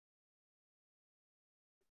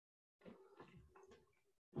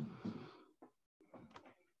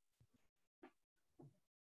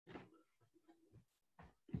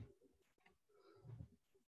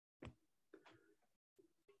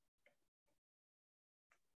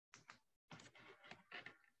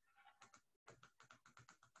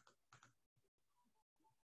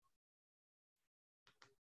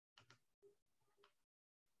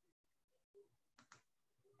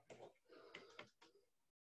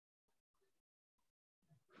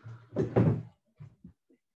Hey,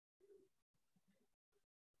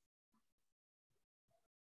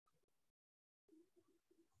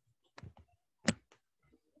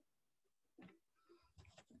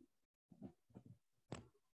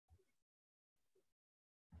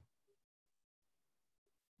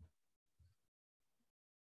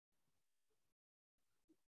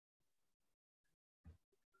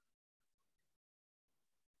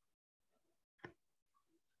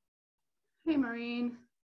 Maureen.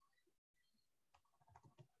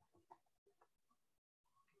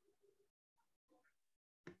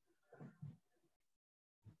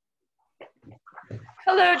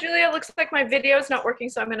 Hello, Julia. Looks like my video is not working,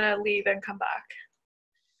 so I'm going to leave and come back.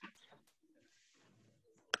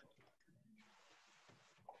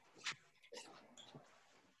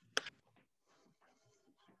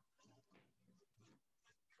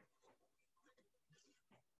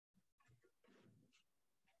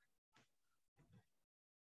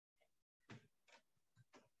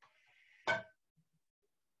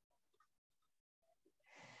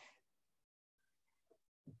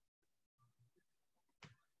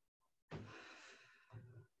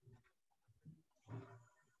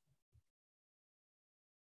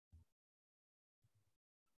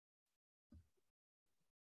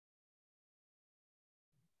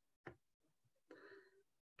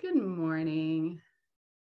 Good morning.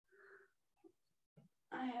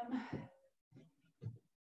 I am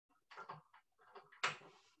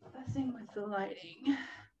messing with the lighting.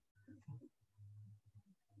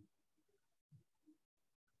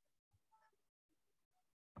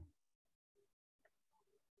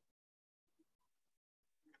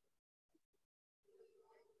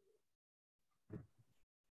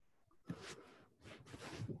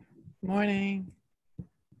 Morning.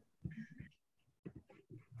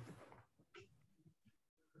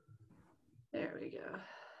 There we go.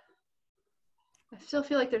 I still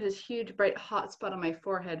feel like there's this huge bright hot spot on my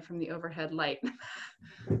forehead from the overhead light.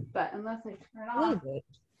 But unless I turn it off,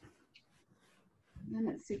 then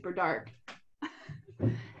it's super dark.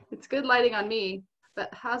 It's good lighting on me,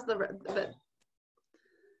 but but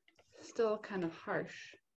still kind of harsh.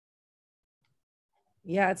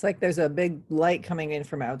 Yeah, it's like there's a big light coming in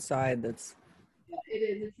from outside that's... Yeah, it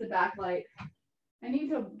is. It's the backlight. I need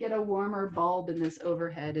to get a warmer bulb in this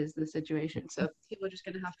overhead is the situation. So people are just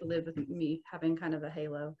going to have to live with me having kind of a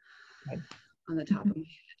halo on the top of my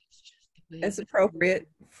head. It's appropriate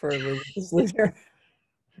for religious leader.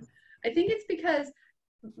 I think it's because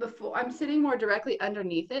before I'm sitting more directly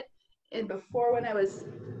underneath it. And before when I was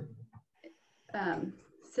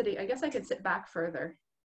sitting, I guess I could sit back further.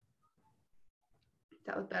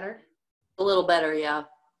 That was better? A little better, yeah.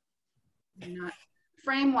 Not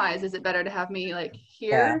frame wise, is it better to have me like here?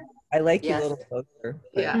 Yeah, I like you Yes. a little closer.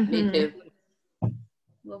 Yeah. Me too. A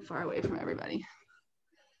little far away from everybody.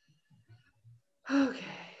 Okay.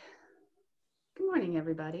 Good morning,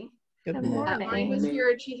 everybody. Good morning. Maureen was here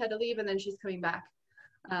and she had to leave and then she's coming back.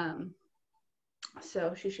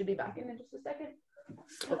 So she should be back in just a second.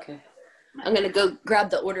 Okay. I'm going to go grab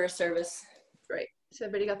the order of service. Great. So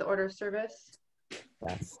everybody got the order of service?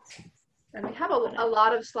 Yes. And we have a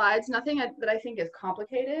lot of slides, nothing that I think is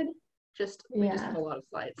complicated, just we just have a lot of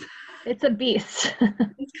slides. It's a beast.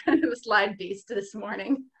 It's kind of a slide beast this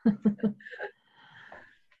morning.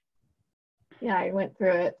 Yeah, I went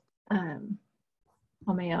through it on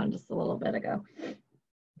my own just a little bit ago.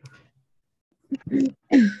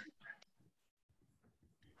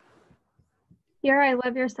 Here, I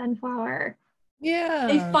love your sunflower. Yeah.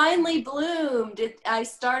 They finally bloomed. I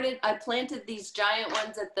planted these giant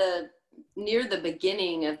ones near the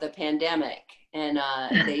beginning of the pandemic, and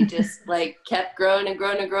they just like kept growing and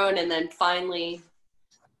growing and growing, and then finally,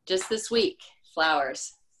 just this week,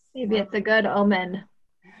 flowers. Maybe it's a good omen.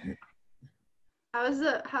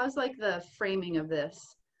 How's like the framing of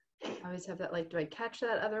this? I always have that, like, do I catch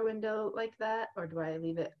that other window like that, or do I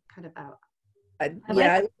leave it kind of out?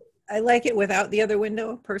 I like it without the other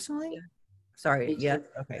window personally. Yeah. Sorry. Yeah.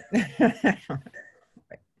 Okay.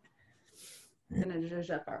 I'm gonna zhuzh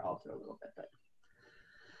up our altar a little bit, but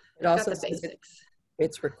it also got the basics.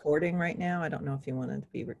 It's recording right now. I don't know if you wanted to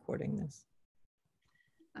be recording this.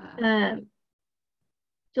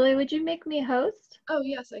 Julie, would you make me host? Oh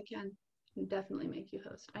yes, I can definitely make you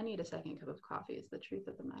host. I need a second cup of coffee is the truth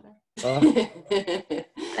of the matter. Oh.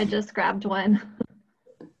 I just grabbed one.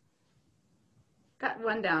 Got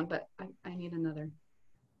one down, but I need another.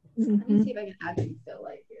 Mm-hmm. Let me see if I can add some still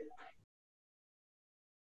light here.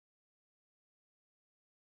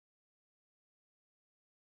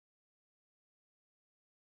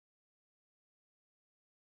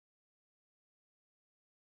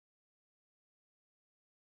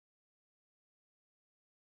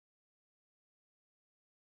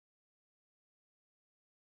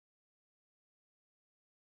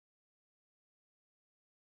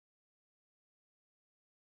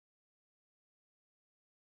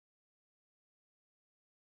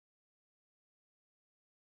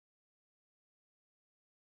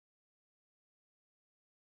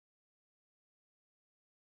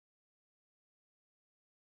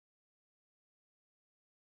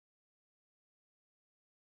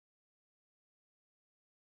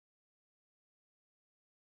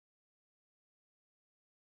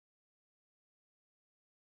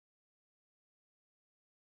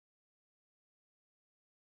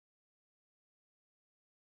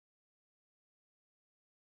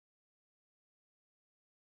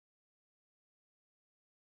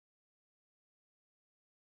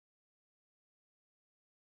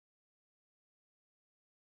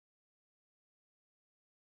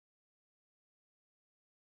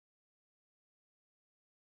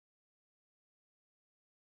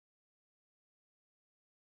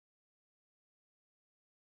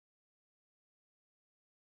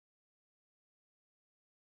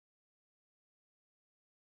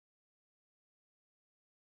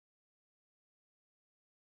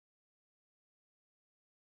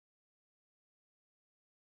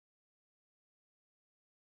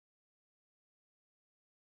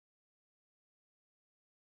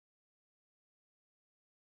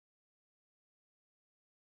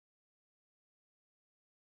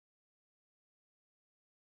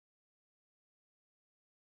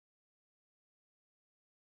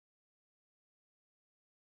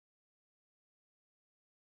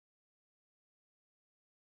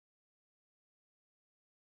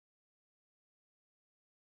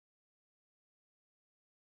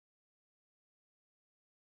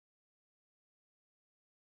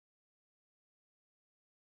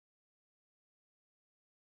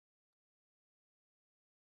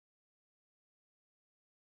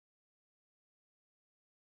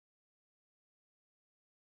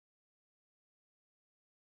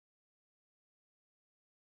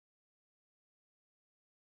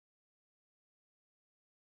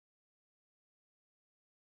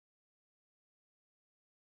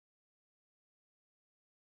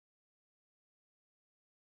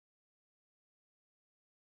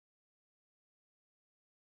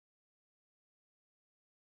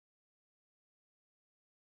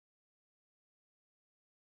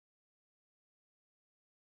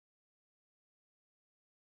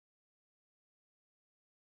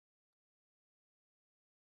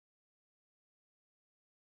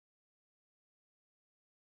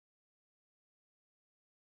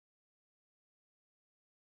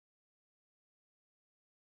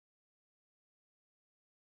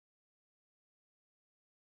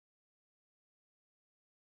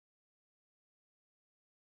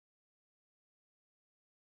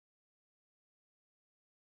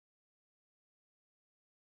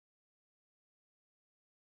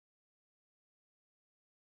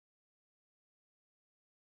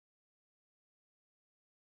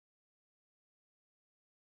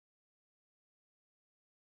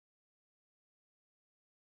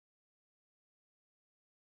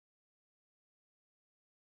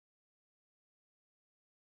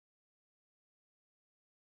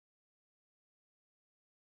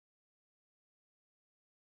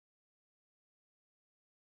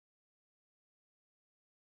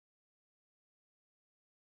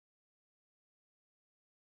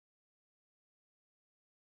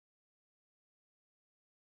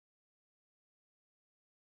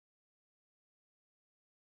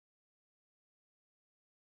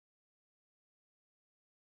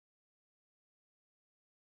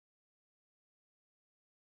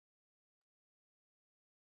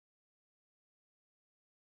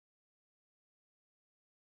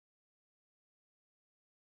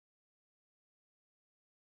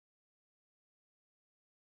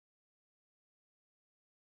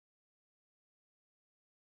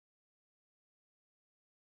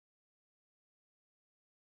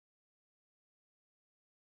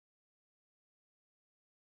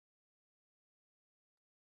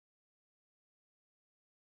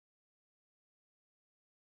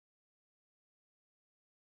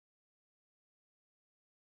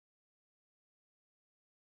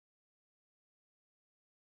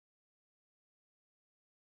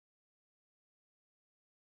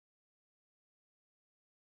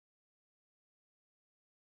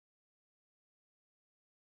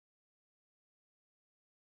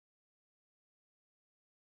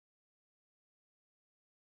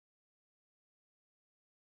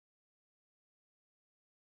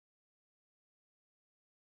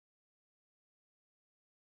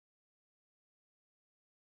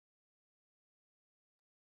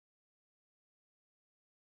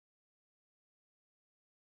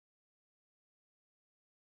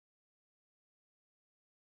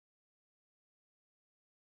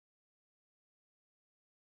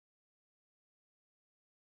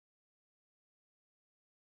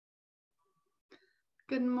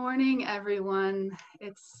 Good morning, everyone.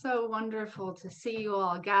 It's so wonderful to see you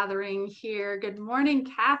all gathering here. Good morning,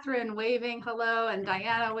 Catherine waving hello, and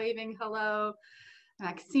Diana waving hello,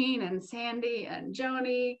 Maxine and Sandy and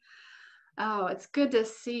Joni. Oh, it's good to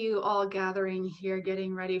see you all gathering here,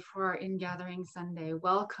 getting ready for our Ingathering Sunday.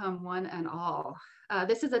 Welcome, one and all.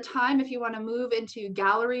 This is a time if you want to move into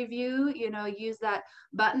gallery view, use that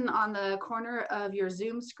button on the corner of your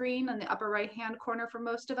Zoom screen on the upper right-hand corner for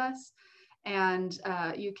most of us. And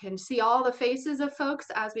you can see all the faces of folks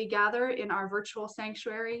as we gather in our virtual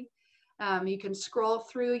sanctuary. You can scroll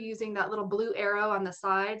through using that little blue arrow on the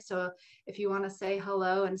side. So if you want to say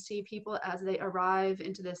hello and see people as they arrive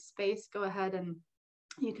into this space, go ahead and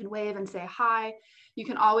you can wave and say hi. You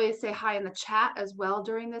can always say hi in the chat as well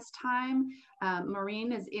during this time.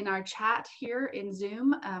 Maureen is in our chat here in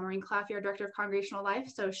Zoom. Maureen Claffey, our Director of Congregational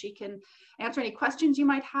Life, so she can answer any questions you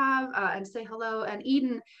might have and say hello. And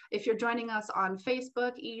Eden, if you're joining us on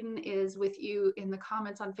Facebook, Eden is with you in the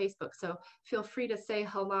comments on Facebook. So feel free to say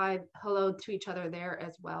hello to each other there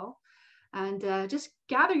as well. And just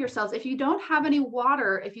gather yourselves. If you don't have any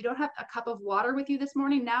water, if you don't have a cup of water with you this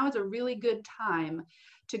morning, now is a really good time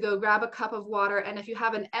to go grab a cup of water. And if you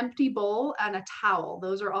have an empty bowl and a towel,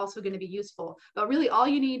 those are also going to be useful. But really all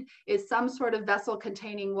you need is some sort of vessel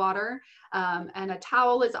containing water, and a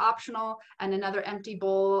towel is optional, and another empty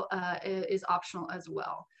bowl is optional as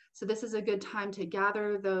well. So this is a good time to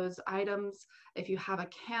gather those items. If you have a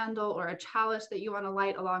candle or a chalice that you want to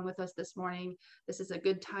light along with us this morning, this is a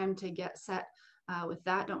good time to get set with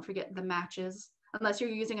that. Don't forget the matches, unless you're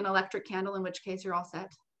using an electric candle, in which case you're all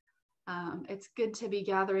set. It's good to be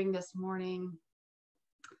gathering this morning.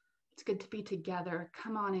 It's good to be together.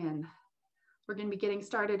 Come on in. We're going to be getting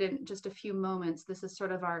started in just a few moments. This is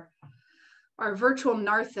sort of our virtual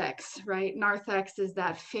narthex, right? Narthex is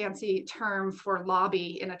that fancy term for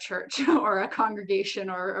lobby in a church or a congregation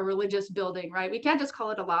or a religious building, right? We can't just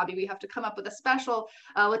call it a lobby. We have to come up with a special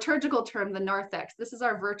liturgical term, the narthex. This is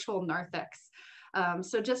our virtual narthex.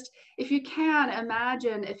 So just, if you can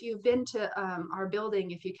imagine, if you've been to our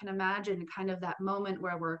building, if you can imagine kind of that moment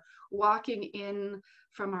where we're walking in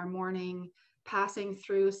from our morning, passing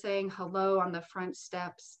through, saying hello on the front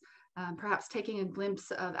steps, perhaps taking a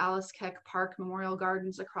glimpse of Alice Keck Park Memorial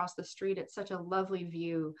Gardens across the street. It's such a lovely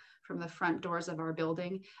view from the front doors of our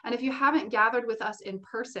building. And if you haven't gathered with us in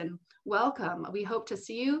person, welcome. We hope to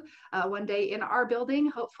see you one day in our building,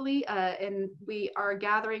 hopefully, and we are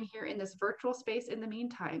gathering here in this virtual space in the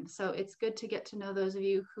meantime. So it's good to get to know those of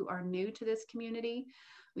you who are new to this community.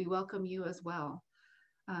 We welcome you as well.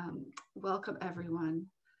 Welcome, everyone.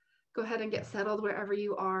 Go ahead and get settled wherever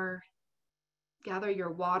you are. Gather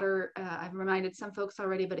your water. I've reminded some folks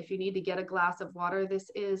already, but if you need to get a glass of water, this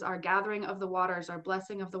is our gathering of the waters, our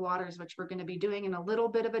blessing of the waters, which we're going to be doing in a little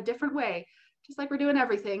bit of a different way, just like we're doing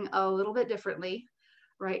everything a little bit differently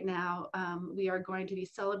right now. We are going to be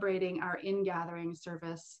celebrating our ingathering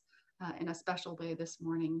service in a special way this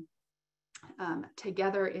morning,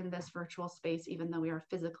 together in this virtual space, even though we are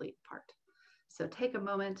physically apart. So take a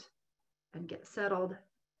moment and get settled.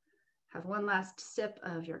 Have one last sip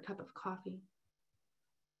of your cup of coffee.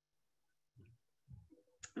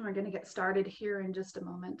 And we're going to get started here in just a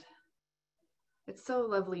moment. It's so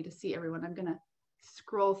lovely to see everyone. I'm going to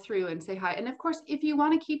scroll through and say hi. And of course, if you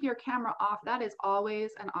want to keep your camera off, that is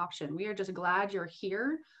always an option. We are just glad you're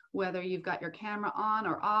here, whether you've got your camera on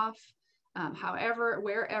or off, however,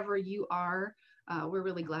 wherever you are, we're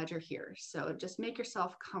really glad you're here. So just make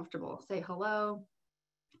yourself comfortable. Say hello.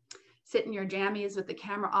 Sit in your jammies with the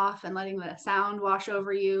camera off and letting the sound wash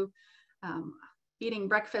over you. Eating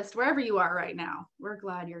breakfast, wherever you are right now. We're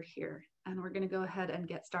glad you're here. And we're going to go ahead and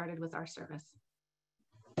get started with our service.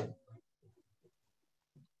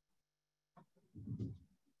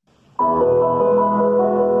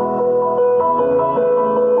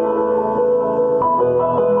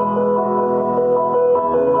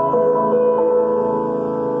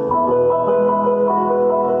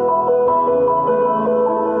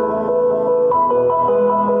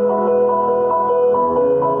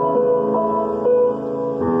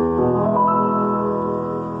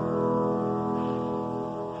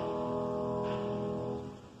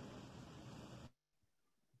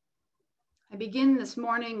 I begin this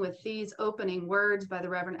morning with these opening words by the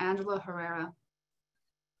Reverend Angela Herrera.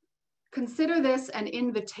 Consider this an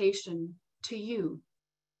invitation to you.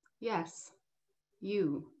 Yes,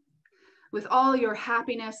 you. With all your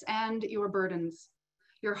happiness and your burdens,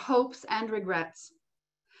 your hopes and regrets.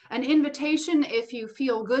 An invitation if you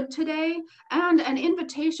feel good today, and an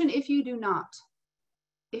invitation if you do not.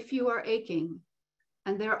 If you are aching,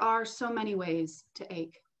 and there are so many ways to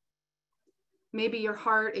ache. Maybe your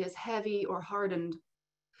heart is heavy or hardened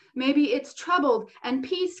Maybe it's troubled and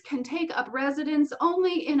peace can take up residence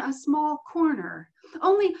only in a small corner,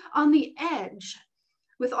 only on the edge.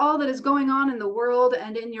 With all that is going on in the world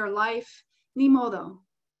and in your life, ni modo,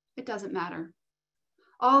 it doesn't matter.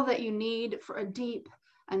 All that you need for a deep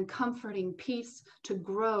and comforting peace to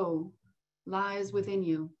grow lies within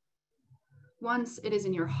you. Once it is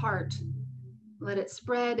in your heart, let it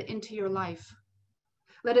spread into your life.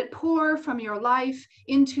 Let it pour from your life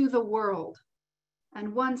into the world.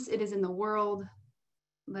 And once it is in the world,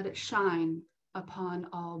 let it shine upon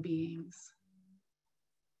all beings.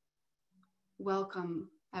 Welcome,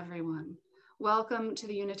 everyone. Welcome to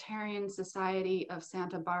the Unitarian Society of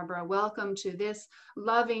Santa Barbara. Welcome to this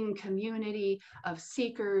loving community of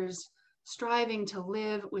seekers striving to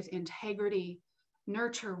live with integrity,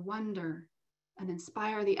 nurture wonder, and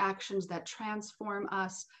inspire the actions that transform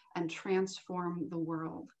us and transform the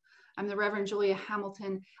world. I'm the Reverend Julia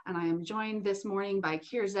Hamilton, and I am joined this morning by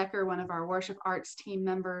Kir Zecher, one of our worship arts team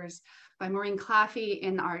members, by Maureen Claffey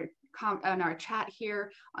in our chat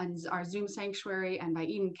here on our Zoom sanctuary, and by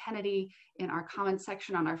Eden Kennedy in our comment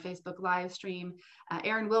section on our Facebook live stream.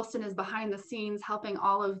 Aaron Wilson is behind the scenes helping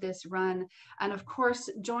all of this run. And of course,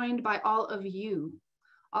 joined by all of you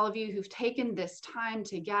who've taken this time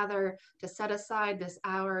to gather, to set aside this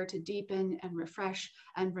hour to deepen and refresh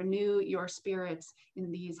and renew your spirits in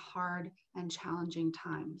these hard and challenging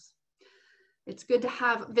times. It's good to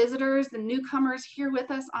have visitors, the newcomers here with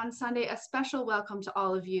us on Sunday. A special welcome to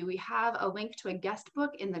all of you. We have a link to a guest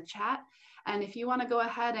book in the chat. And if you want to go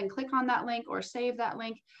ahead and click on that link or save that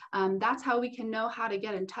link, that's how we can know how to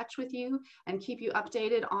get in touch with you and keep you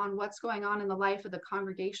updated on what's going on in the life of the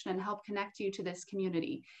congregation and help connect you to this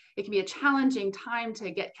community. It can be a challenging time to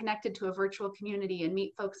get connected to a virtual community and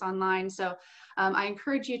meet folks online. So I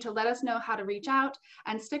encourage you to let us know how to reach out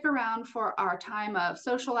and stick around for our time of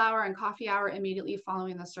social hour and coffee hour immediately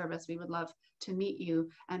following the service. We would love to meet you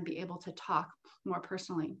and be able to talk more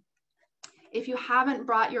personally. If you haven't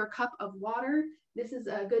brought your cup of water, this is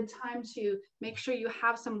a good time to make sure you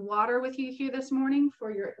have some water with you here this morning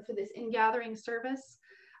for this Ingathering service.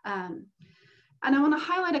 And I want to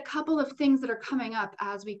highlight a couple of things that are coming up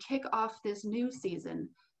as we kick off this new season,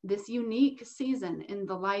 this unique season in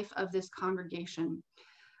the life of this congregation.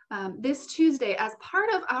 This Tuesday, as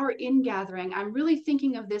part of our Ingathering, I'm really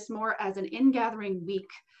thinking of this more as an Ingathering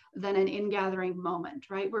week than an ingathering moment,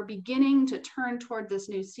 right? We're beginning to turn toward this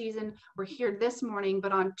new season. We're here this morning,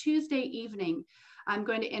 but on Tuesday evening, I'm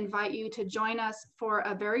going to invite you to join us for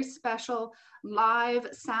a very special live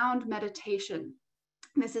sound meditation.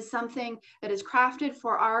 This is something that is crafted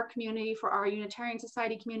for our community, for our Unitarian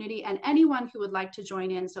Society community, and anyone who would like to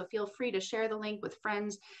join in. So feel free to share the link with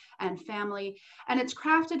friends and family. And it's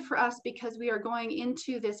crafted for us because we are going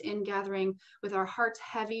into this ingathering with our hearts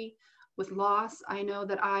heavy with loss. I know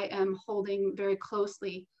that I am holding very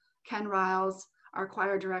closely Ken Riles, our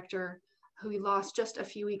choir director, who we lost just a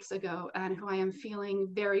few weeks ago, and who I am feeling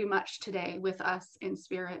very much today with us in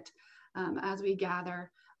spirit as we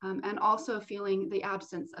gather, and also feeling the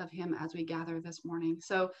absence of him as we gather this morning.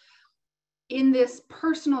 So in this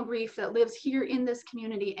personal grief that lives here in this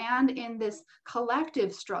community and in this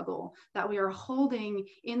collective struggle that we are holding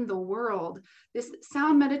in the world, this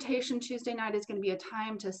sound meditation Tuesday night is going to be a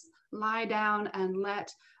time to lie down and let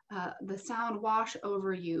the sound wash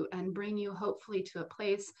over you and bring you hopefully to a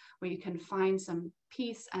place where you can find some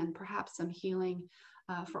peace and perhaps some healing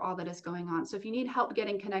for all that is going on. So if you need help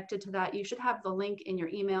getting connected to that, you should have the link in your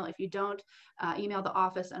email. If you don't, email the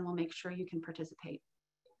office and we'll make sure you can participate.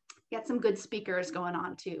 Get some good speakers going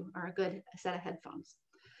on too, or a good set of headphones.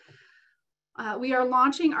 We are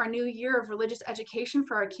launching our new year of religious education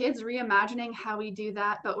for our kids, reimagining how we do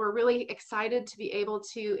that, but we're really excited to be able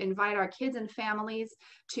to invite our kids and families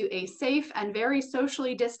to a safe and very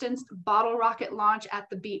socially distanced bottle rocket launch at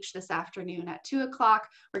the beach this afternoon. At 2 o'clock,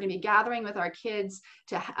 we're gonna be gathering with our kids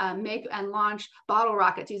to make and launch bottle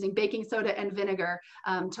rockets using baking soda and vinegar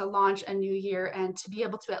to launch a new year and to be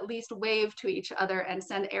able to at least wave to each other and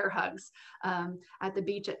send air hugs at the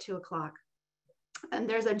beach at 2 o'clock. And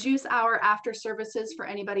there's a juice hour after services for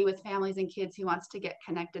anybody with families and kids who wants to get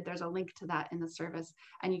connected. There's a link to that in the service,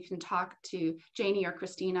 and you can talk to Janie or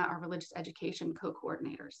Christina, our religious education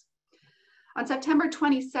co-coordinators. On September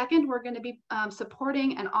 22nd, we're going to be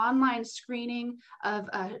supporting an online screening of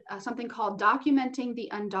something called Documenting the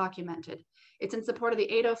Undocumented. It's in support of the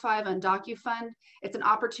 805 UndocuFund. It's an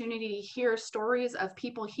opportunity to hear stories of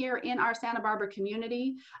people here in our Santa Barbara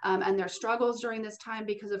community and their struggles during this time,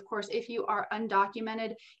 because of course, if you are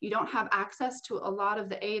undocumented, you don't have access to a lot of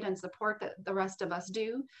the aid and support that the rest of us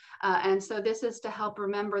do. And so this is to help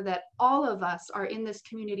remember that all of us are in this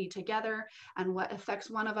community together, and what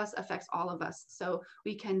affects one of us affects all of us. So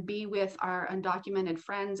we can be with our undocumented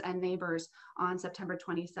friends and neighbors on September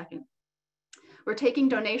 22nd. We're taking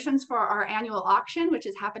donations for our annual auction, which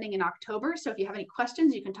is happening in October. So if you have any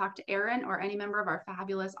questions, you can talk to Erin or any member of our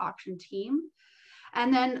fabulous auction team.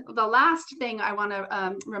 And then the last thing I want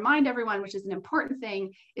to remind everyone, which is an important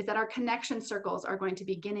thing, is that our connection circles are going to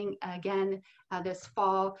be beginning again this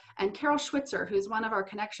fall. And Carol Schwitzer, who's one of our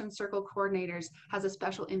connection circle coordinators, has a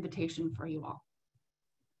special invitation for you all.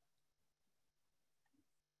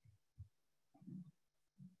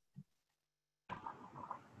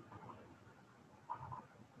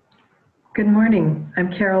 Good morning, I'm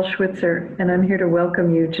Carol Schwitzer, and I'm here to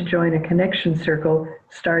welcome you to join a connection circle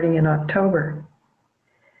starting in October.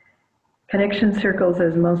 Connection circles,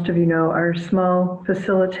 as most of you know, are small,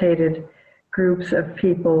 facilitated groups of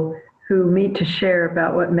people who meet to share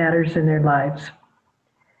about what matters in their lives.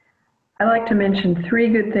 I like to mention 3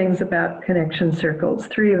 good things about connection circles,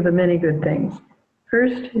 3 of the many good things.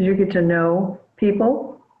 First is you get to know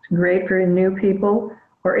people. It's great for new people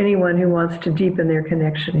or anyone who wants to deepen their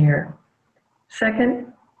connection here.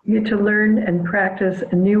 Second, you get to learn and practice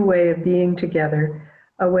a new way of being together,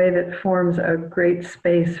 a way that forms a great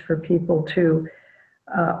space for people to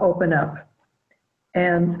open up.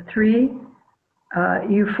 And 3,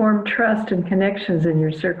 you form trust and connections in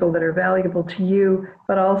your circle that are valuable to you,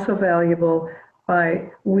 but also valuable by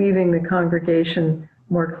weaving the congregation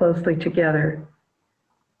more closely together.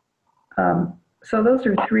 So those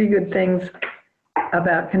are 3 good things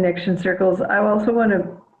about connection circles. I also want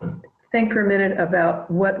to think for a minute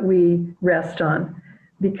about what we rest on,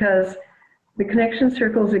 because the connection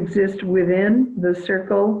circles exist within the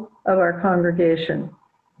circle of our congregation,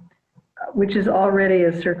 which is already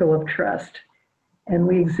a circle of trust. And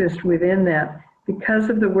we exist within that because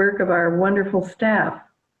of the work of our wonderful staff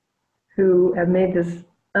who have made this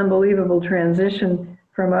unbelievable transition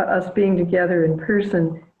from us being together in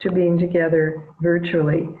person to being together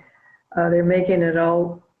virtually. They're making it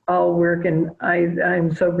all work, and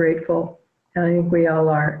I'm so grateful, and I think we all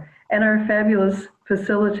are. And our fabulous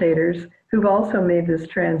facilitators who've also made this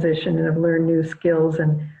transition and have learned new skills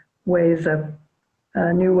and ways of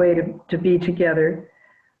a new way to be together.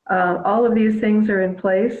 All of these things are in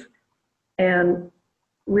place, and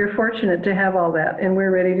we're fortunate to have all that, and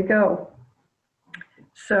we're ready to go.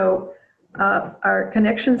 So our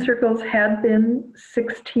connection circles had been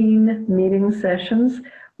 16 meeting sessions.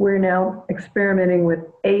 We're now experimenting with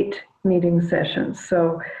 8 meeting sessions.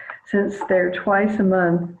 So since they're twice a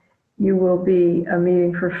month, you will be a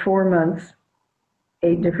meeting for 4 months,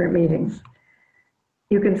 8 different meetings.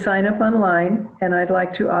 You can sign up online, and I'd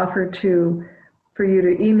like to offer for you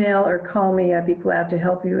to email or call me. I'd be glad to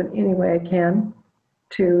help you in any way I can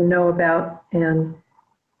to know about and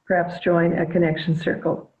perhaps join a connection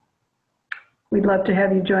circle. We'd love to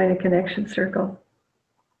have you join a connection circle.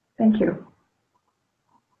 Thank you.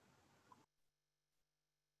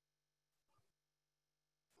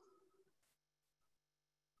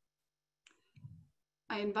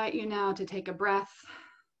 I invite you now to take a breath,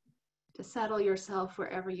 to settle yourself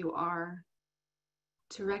wherever you are,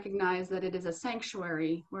 to recognize that it is a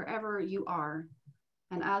sanctuary wherever you are.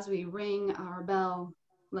 And as we ring our bell,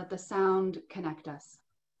 let the sound connect us.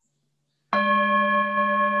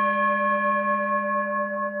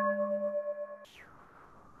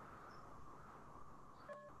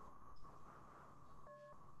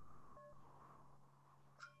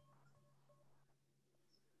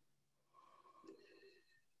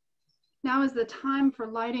 Now is the time for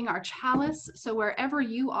lighting our chalice. So wherever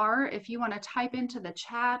you are, if you want to type into the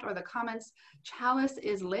chat or the comments, chalice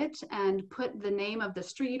is lit, and put the name of the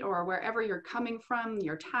street or wherever you're coming from,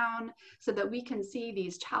 your town, so that we can see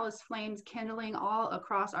these chalice flames kindling all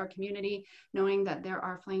across our community, knowing that there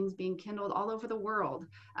are flames being kindled all over the world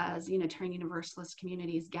as Unitarian Universalist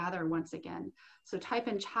communities gather once again. So type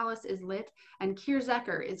in chalice is lit, and Kir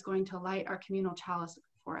Zecher is going to light our communal chalice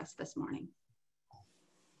for us this morning.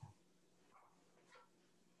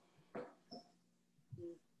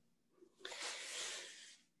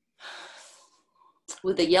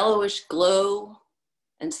 With a yellowish glow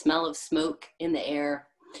and smell of smoke in the air,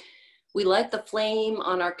 we light the flame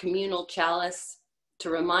on our communal chalice to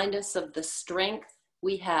remind us of the strength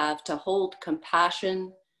we have to hold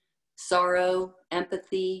compassion, sorrow,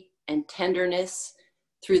 empathy, and tenderness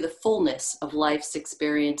through the fullness of life's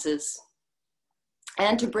experiences.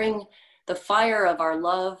 and to bring the fire of our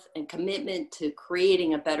love and commitment to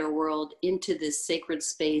creating a better world into this sacred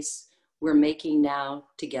space we're making now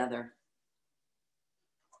together.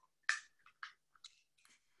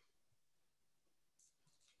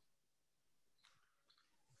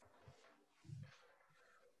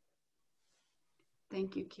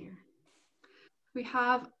 Thank you, Kir. We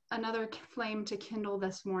have another flame to kindle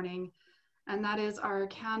this morning, and that is our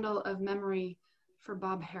candle of memory for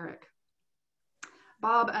Bob Herrick.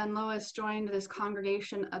 Bob and Lois joined this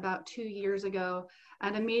congregation about 2 years ago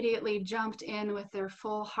and immediately jumped in with their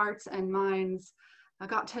full hearts and minds,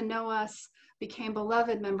 got to know us, became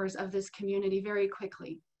beloved members of this community very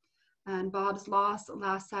quickly. And Bob's loss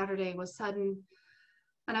last Saturday was sudden.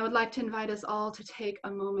 And I would like to invite us all to take a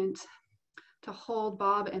moment to hold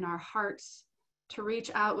Bob in our hearts, to reach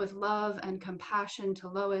out with love and compassion to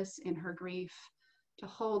Lois in her grief, to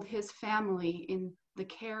hold his family in the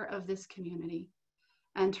care of this community,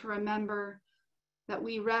 and to remember that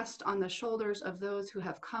we rest on the shoulders of those who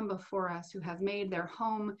have come before us, who have made their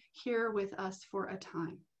home here with us for a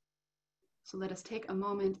time. So let us take a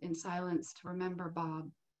moment in silence to remember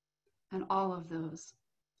Bob and all of those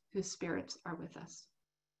whose spirits are with us.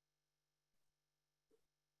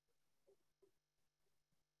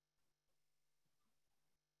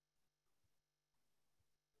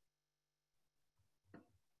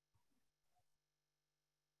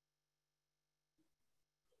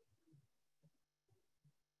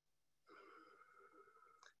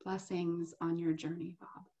 Blessings on your journey,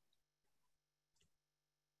 Bob.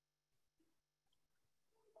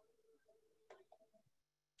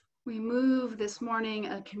 We move this morning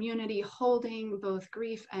a community holding both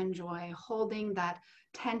grief and joy, holding that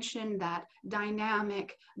tension, that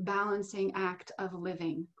dynamic balancing act of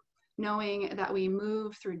living, knowing that we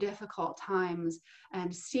move through difficult times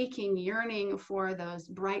and seeking, yearning for those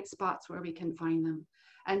bright spots where we can find them.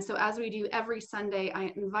 And so as we do every Sunday,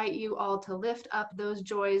 I invite you all to lift up those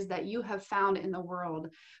joys that you have found in the world,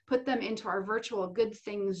 put them into our virtual good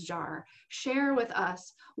things jar. Share with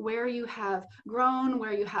us where you have grown,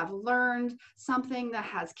 where you have learned something that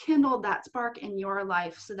has kindled that spark in your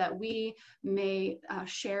life so that we may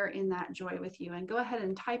share in that joy with you. And go ahead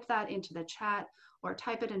and type that into the chat or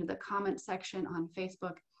type it into the comment section on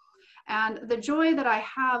Facebook. And the joy that I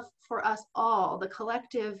have for us all, the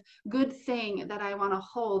collective good thing that I want to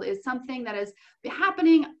hold, is something that is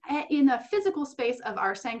happening in the physical space of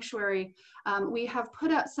our sanctuary. We have put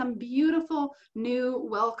up some beautiful new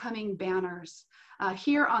welcoming banners.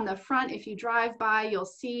 Here on the front, if you drive by, you'll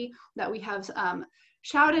see that we have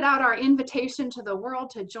shouted out our invitation to the world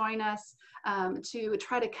to join us, to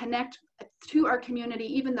try to connect to our community.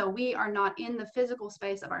 Even though we are not in the physical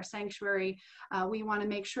space of our sanctuary, we want to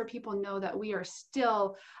make sure people know that we are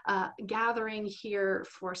still gathering here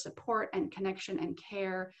for support and connection and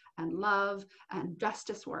care and love and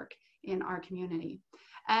justice work in our community.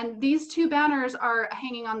 And these two banners are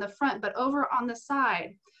hanging on the front, but over on the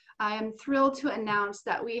side, I am thrilled to announce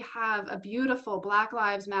that we have a beautiful Black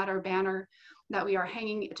Lives Matter banner that we are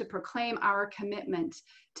hanging to proclaim our commitment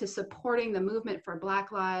to supporting the movement for Black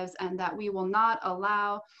lives, and that we will not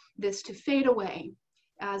allow this to fade away.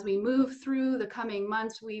 As we move through the coming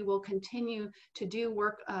months, we will continue to do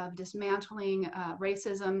work of dismantling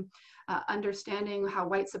racism, understanding how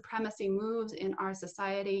white supremacy moves in our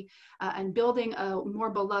society, and building a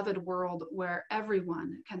more beloved world where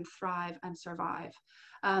everyone can thrive and survive.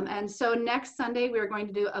 And so next Sunday, we are going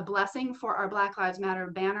to do a blessing for our Black Lives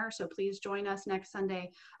Matter banner. So please join us next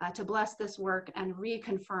Sunday to bless this work and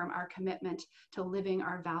reconfirm our commitment to living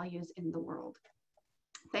our values in the world.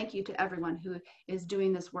 Thank you to everyone who is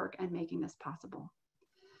doing this work and making this possible.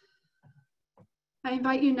 I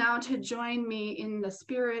invite you now to join me in the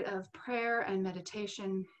spirit of prayer and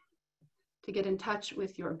meditation, to get in touch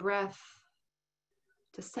with your breath,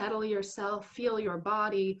 to settle yourself, feel your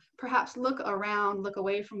body, perhaps look around, look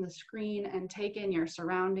away from the screen and take in your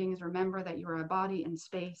surroundings. Remember that you are a body in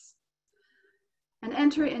space. And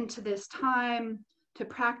enter into this time to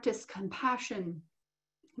practice compassion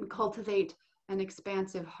and cultivate an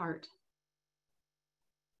expansive heart.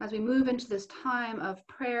 As we move into this time of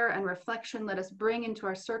prayer and reflection, let us bring into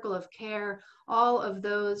our circle of care all of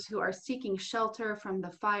those who are seeking shelter from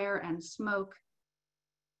the fire and smoke,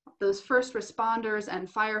 those first responders and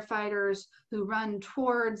firefighters who run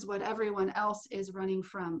towards what everyone else is running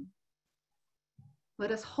from.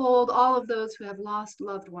 Let us hold all of those who have lost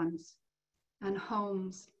loved ones and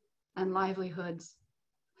homes and livelihoods,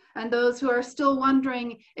 and those who are still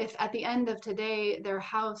wondering if at the end of today their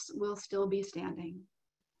house will still be standing.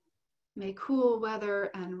 May cool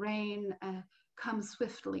weather and rain come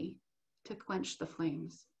swiftly to quench the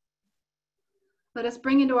flames. Let us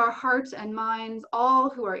bring into our hearts and minds all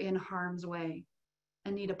who are in harm's way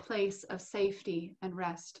and need a place of safety and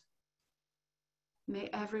rest. May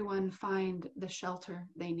everyone find the shelter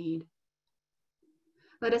they need.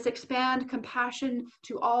 Let us expand compassion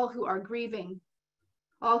to all who are grieving,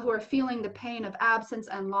 all who are feeling the pain of absence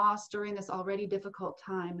and loss during this already difficult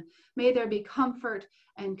time. May there be comfort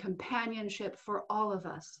and companionship for all of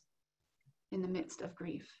us in the midst of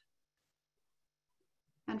grief.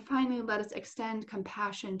 And finally, let us extend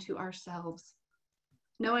compassion to ourselves,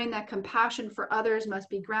 knowing that compassion for others must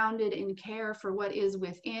be grounded in care for what is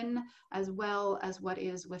within as well as what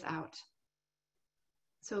is without.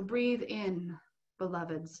 So breathe in,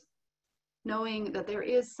 beloveds, knowing that there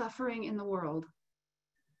is suffering in the world,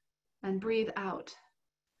 and breathe out,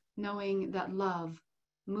 knowing that love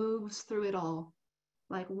moves through it all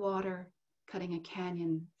like water cutting a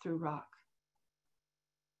canyon through rock.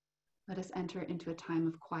 Let us enter into a time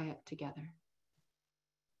of quiet together.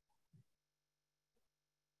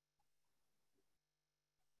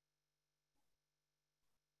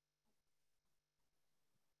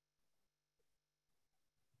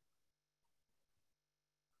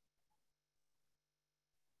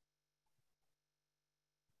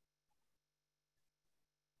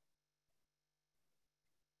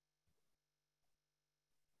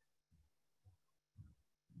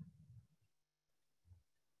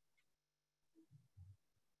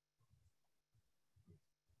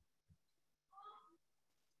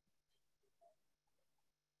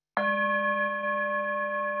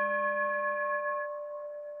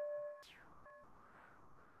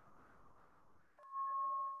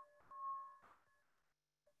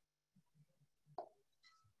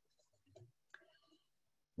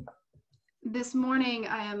 This morning,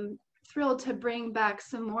 I am thrilled to bring back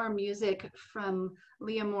some more music from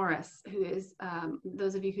Leah Morris, who is,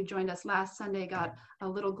 those of you who joined us last Sunday got a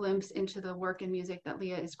little glimpse into the work and music that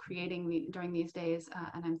Leah is creating during these days,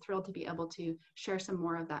 and I'm thrilled to be able to share some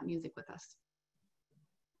more of that music with us.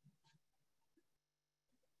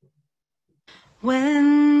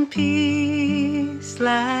 When peace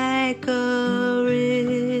like a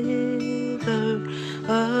river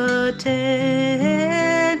attendeth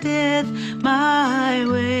my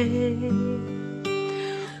way,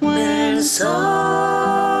 when sorrows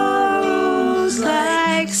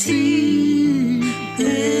like sea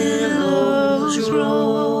billows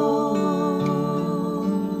roll,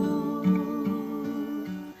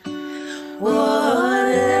 whatever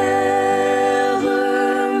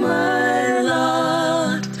my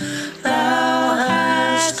lot, thou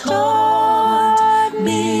hast taught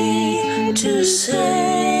me to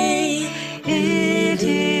say, it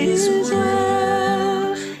is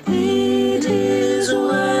well, it is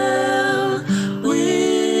well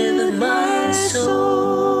with my soul.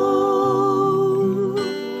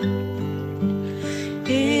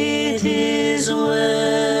 It is well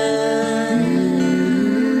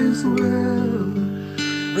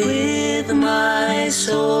with my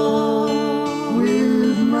soul,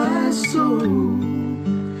 with my soul.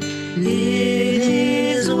 It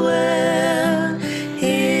is well,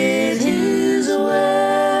 it is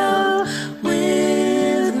well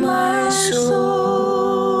with my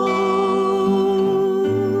soul.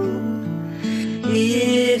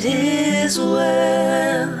 It is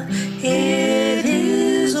well, it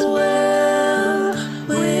is well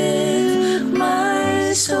with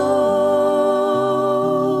my soul.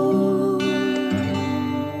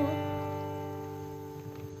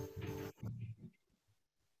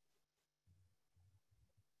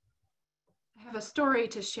 I have a story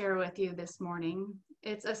to share with you this morning.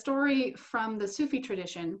 It's a story from the Sufi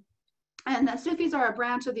tradition. And the Sufis are a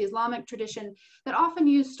branch of the Islamic tradition that often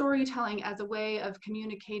use storytelling as a way of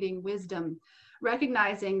communicating wisdom,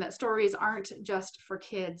 recognizing that stories aren't just for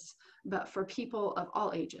kids, but for people of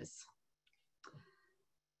all ages.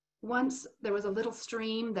 Once there was a little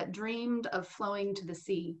stream that dreamed of flowing to the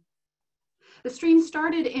sea. The stream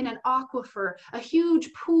started in an aquifer, a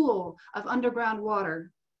huge pool of underground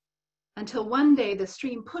water, until one day the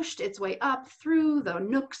stream pushed its way up through the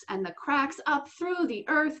nooks and the cracks, up through the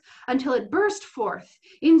earth, until it burst forth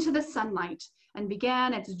into the sunlight and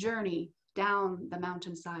began its journey down the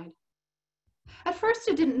mountainside. At first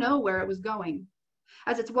it didn't know where it was going.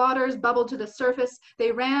 As its waters bubbled to the surface,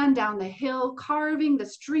 they ran down the hill, carving the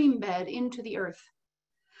stream bed into the earth.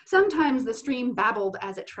 Sometimes the stream babbled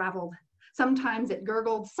as it traveled. Sometimes it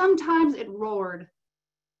gurgled. Sometimes it roared.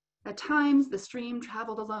 At times the stream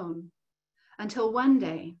traveled alone, until one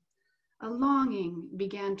day a longing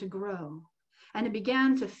began to grow, and it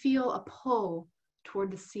began to feel a pull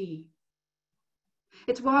toward the sea.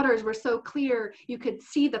 Its waters were so clear you could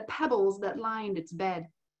see the pebbles that lined its bed.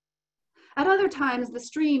 At other times, the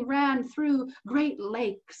stream ran through great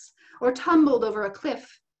lakes, or tumbled over a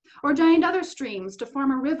cliff, or joined other streams to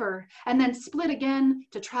form a river, and then split again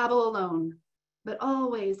to travel alone. But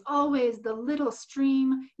always, always the little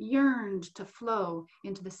stream yearned to flow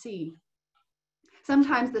into the sea.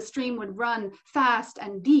 Sometimes the stream would run fast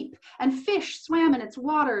and deep, and fish swam in its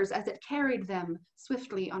waters as it carried them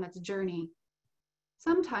swiftly on its journey.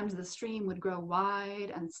 Sometimes the stream would grow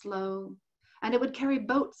wide and slow, and it would carry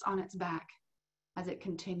boats on its back as it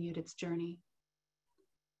continued its journey.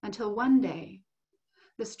 Until one day,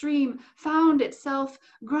 the stream found itself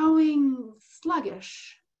growing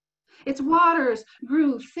sluggish. Its waters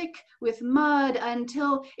grew thick with mud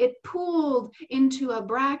until it pooled into a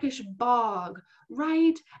brackish bog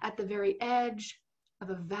right at the very edge of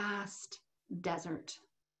a vast desert.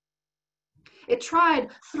 It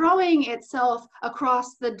tried throwing itself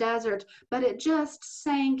across the desert, but it just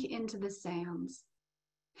sank into the sands.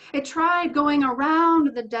 It tried going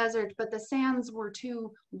around the desert, but the sands were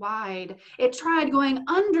too wide. It tried going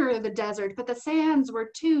under the desert, but the sands were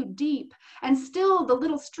too deep. And still the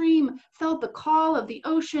little stream felt the call of the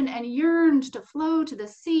ocean and yearned to flow to the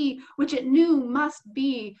sea, which it knew must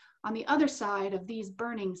be on the other side of these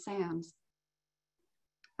burning sands.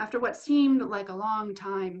 After what seemed like a long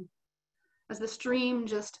time, as the stream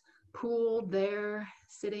just pooled there,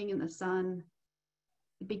 sitting in the sun,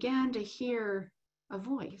 it began to hear a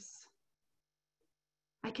voice.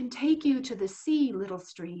 "I can take you to the sea, little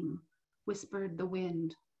stream," whispered the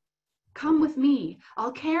wind. "Come with me,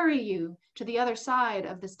 I'll carry you to the other side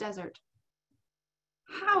of this desert."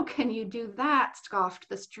 "How can you do that?" scoffed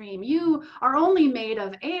the stream. "You are only made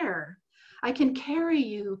of air." "I can carry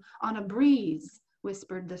you on a breeze,"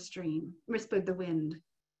 whispered the wind.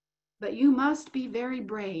 "But you must be very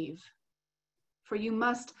brave, for you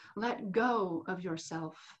must let go of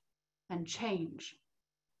yourself and change."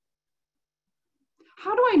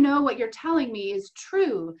 "How do I know what you're telling me is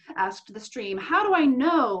true?" asked the stream. "How do I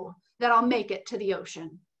know that I'll make it to the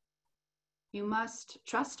ocean?" "You must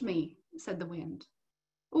trust me," said the wind.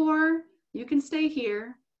 "Or you can stay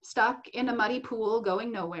here, stuck in a muddy pool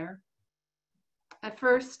going nowhere." At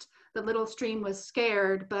first, the little stream was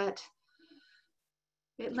scared, but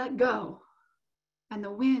it let go, and the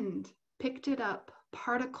wind picked it up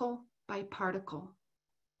particle by particle.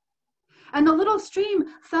 And the little stream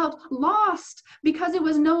felt lost because it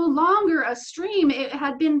was no longer a stream. It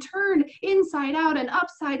had been turned inside out and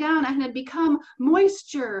upside down and had become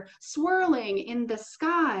moisture swirling in the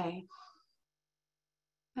sky,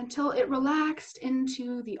 until it relaxed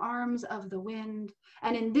into the arms of the wind.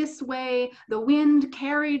 And in this way, the wind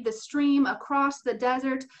carried the stream across the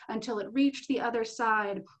desert until it reached the other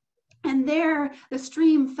side. And there the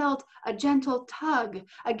stream felt a gentle tug,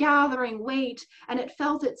 a gathering weight, and it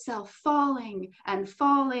felt itself falling, and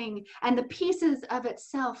the pieces of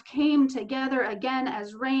itself came together again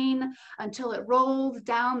as rain until it rolled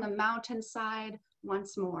down the mountainside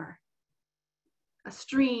once more. A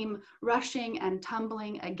stream rushing and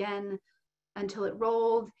tumbling again until it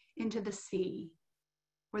rolled into the sea,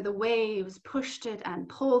 where the waves pushed it and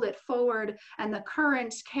pulled it forward, and the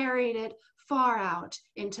currents carried it far out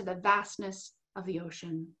into the vastness of the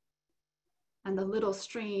ocean. And the little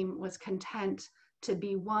stream was content to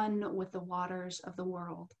be one with the waters of the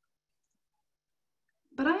world.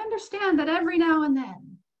 But I understand that every now and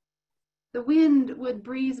then, the wind would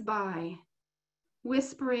breeze by,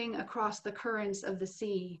 whispering across the currents of the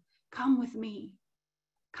sea, "Come with me,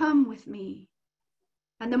 come with me."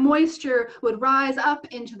 And the moisture would rise up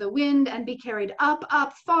into the wind and be carried up,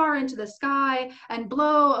 far into the sky and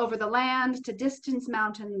blow over the land to distant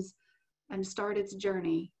mountains and start its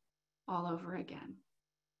journey all over again.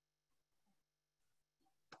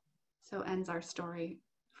 So ends our story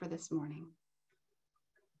for this morning.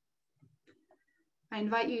 I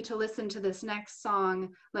invite you to listen to this next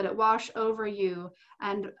song, let it wash over you,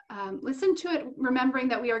 and listen to it remembering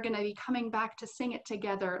that we are going to be coming back to sing it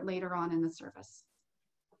together later on in the service.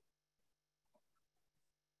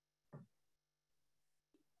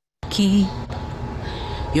 Keep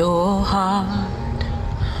your heart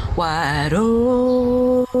wide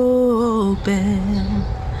open,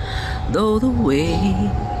 though the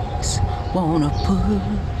waves wanna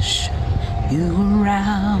push you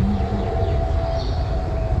around.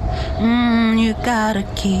 You gotta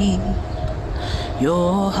keep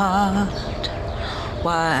your heart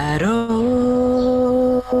wide open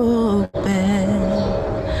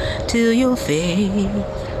till your faith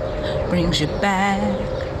brings you back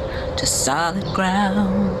to solid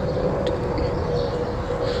ground.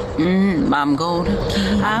 I'm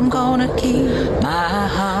gonna keep my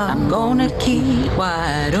heart. I'm gonna keep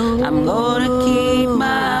wide open. I'm gonna keep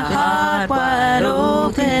my heart heart wide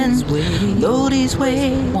open. Though these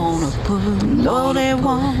waves wanna push, though they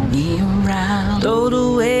want me around, though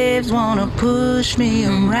the waves wanna push me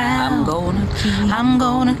around, I'm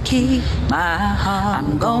gonna keep my heart,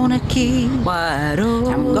 I'm gonna keep wide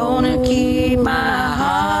open, I'm gonna keep my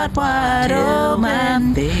heart wide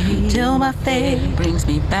open till my faith brings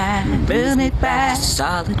me back to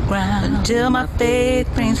solid ground, until my faith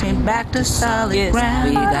brings me back to solid ground.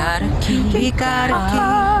 We gotta keep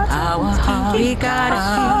our heart, we gotta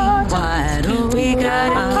keep wide open, we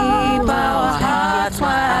gotta keep our hearts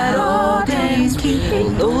wide open.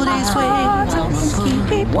 Though these waves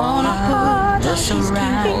wanna push us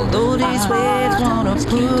around, though these waves wanna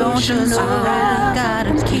push us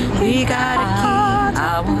around, we gotta keep our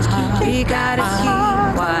heart, we gotta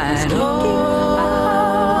keep wide open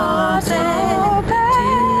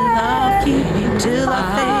till our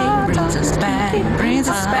faith brings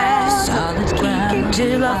us back to solid ground,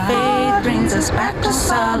 till our faith brings us back to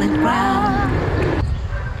solid ground.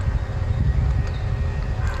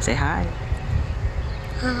 Say hi.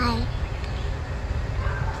 Hi.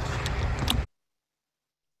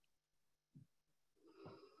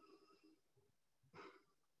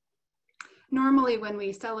 Normally, when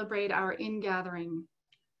we celebrate our ingathering,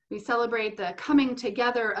 we celebrate the coming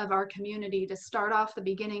together of our community to start off the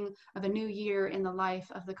beginning of a new year in the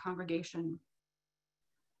life of the congregation.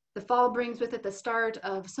 The fall brings with it the start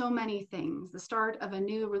of so many things, the start of a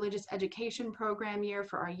new religious education program year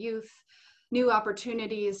for our youth, new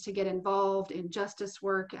opportunities to get involved in justice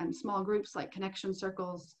work and small groups like connection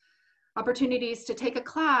circles, opportunities to take a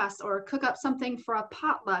class or cook up something for a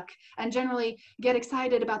potluck, and generally get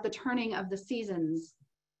excited about the turning of the seasons.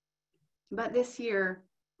 But this year,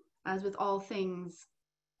 as with all things,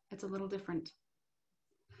 it's a little different.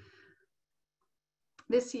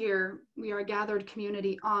 This year, we are a gathered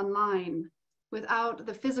community online without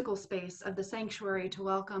the physical space of the sanctuary to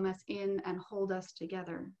welcome us in and hold us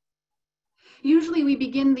together. Usually we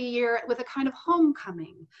begin the year with a kind of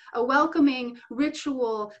homecoming, a welcoming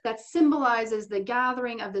ritual that symbolizes the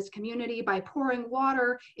gathering of this community by pouring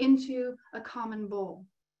water into a common bowl,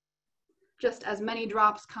 just as many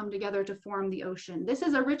drops come together to form the ocean. This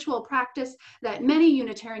is a ritual practice that many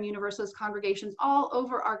Unitarian Universalist congregations all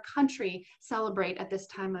over our country celebrate at this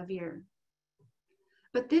time of year.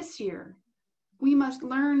 But this year, we must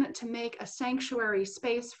learn to make a sanctuary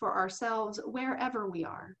space for ourselves wherever we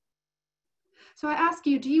are. So I ask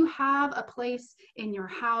you, do you have a place in your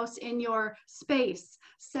house, in your space,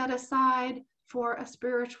 set aside for a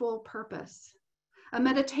spiritual purpose? A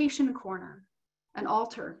meditation corner, an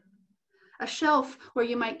altar, a shelf where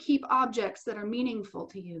you might keep objects that are meaningful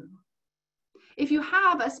to you. If you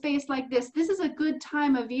have a space like this, this is a good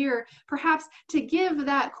time of year, perhaps to give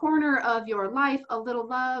that corner of your life a little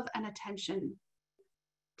love and attention,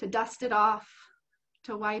 to dust it off,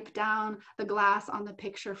 to wipe down the glass on the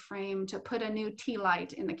picture frame, to put a new tea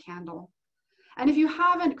light in the candle. And if you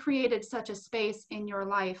haven't created such a space in your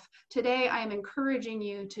life, today I am encouraging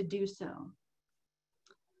you to do so.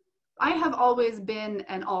 I have always been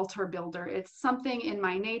an altar builder. It's something in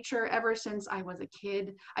my nature ever since I was a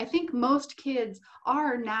kid. I think most kids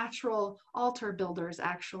are natural altar builders,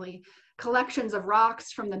 actually. Collections of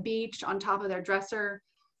rocks from the beach on top of their dresser,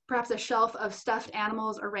 perhaps a shelf of stuffed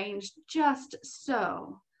animals arranged just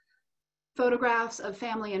so. Photographs of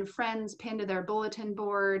family and friends pinned to their bulletin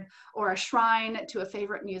board, or a shrine to a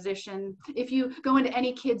favorite musician. If you go into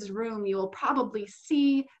any kid's room, you will probably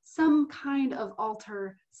see some kind of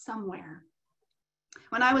altar somewhere.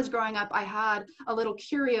 When I was growing up, I had a little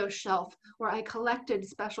curio shelf where I collected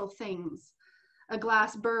special things. A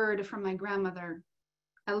glass bird from my grandmother,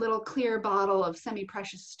 a little clear bottle of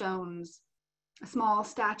semi-precious stones, a small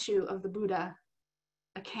statue of the Buddha,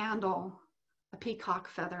 a candle, a peacock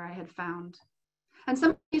feather I had found. And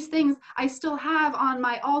some of these things I still have on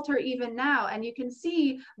my altar even now, and you can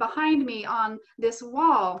see behind me on this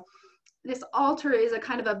wall, this altar is a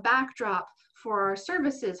kind of a backdrop for our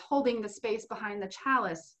services, holding the space behind the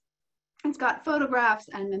chalice. It's got photographs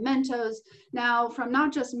and mementos now from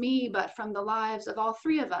not just me, but from the lives of all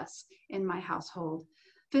three of us in my household.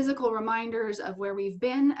 Physical reminders of where we've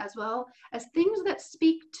been, as well as things that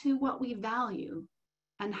speak to what we value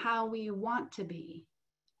and how we want to be.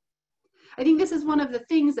 I think this is one of the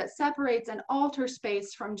things that separates an altar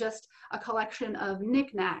space from just a collection of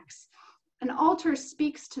knickknacks. An altar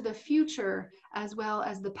speaks to the future as well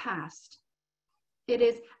as the past. It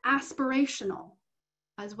is aspirational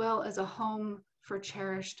as well as a home for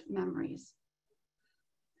cherished memories.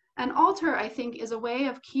 An altar, I think, is a way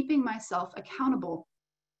of keeping myself accountable.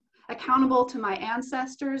 accountable to my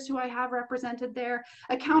ancestors who I have represented there,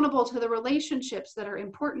 accountable to the relationships that are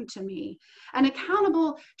important to me, and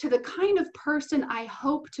accountable to the kind of person I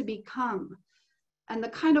hope to become and the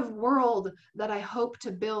kind of world that I hope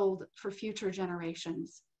to build for future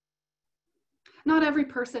generations. Not every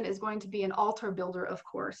person is going to be an altar builder, of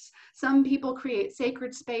course. Some people create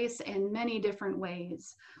sacred space in many different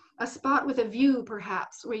ways. A spot with a view,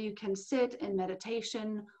 perhaps, where you can sit in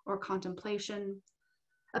meditation or contemplation.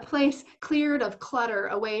 A place cleared of clutter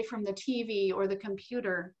away from the TV or the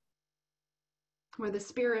computer, where the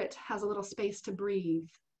spirit has a little space to breathe.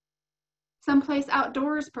 Someplace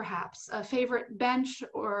outdoors, perhaps, a favorite bench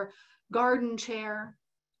or garden chair,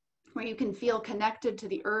 where you can feel connected to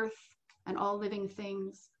the earth and all living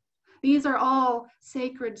things. These are all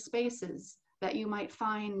sacred spaces that you might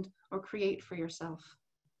find or create for yourself.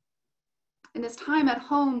 In this time at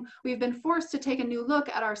home, we've been forced to take a new look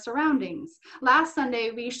at our surroundings. Last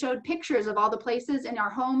Sunday, we showed pictures of all the places in our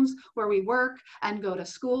homes where we work and go to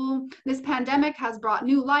school. This pandemic has brought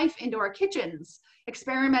new life into our kitchens,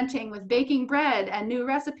 experimenting with baking bread and new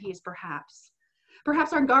recipes, perhaps.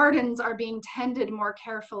 Perhaps our gardens are being tended more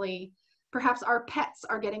carefully. Perhaps our pets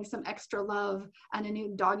are getting some extra love and a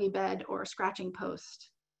new doggy bed or scratching post.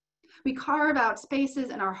 We carve out spaces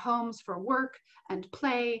in our homes for work and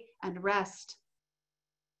play and rest.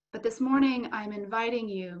 But this morning, I'm inviting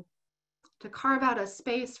you to carve out a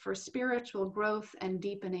space for spiritual growth and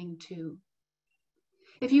deepening too.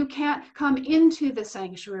 If you can't come into the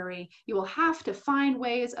sanctuary, you will have to find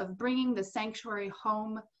ways of bringing the sanctuary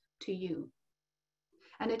home to you.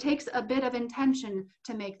 And it takes a bit of intention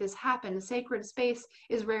to make this happen. Sacred space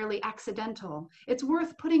is rarely accidental. It's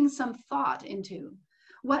worth putting some thought into.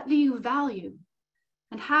 What do you value?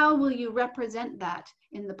 And how will you represent that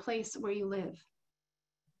in the place where you live?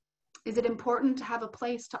 Is it important to have a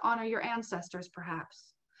place to honor your ancestors,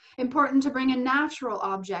 perhaps? Important to bring a natural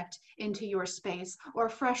object into your space or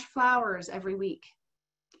fresh flowers every week?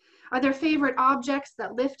 Are there favorite objects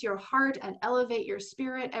that lift your heart and elevate your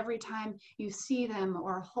spirit every time you see them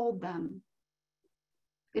or hold them?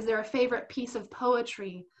 Is there a favorite piece of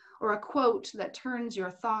poetry or a quote that turns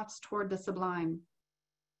your thoughts toward the sublime?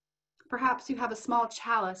 Perhaps you have a small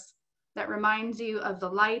chalice that reminds you of the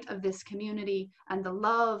light of this community and the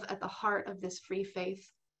love at the heart of this free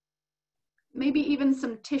faith. Maybe even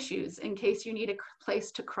some tissues in case you need a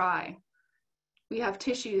place to cry. We have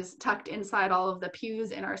tissues tucked inside all of the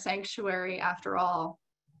pews in our sanctuary after all.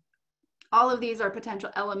 All of these are potential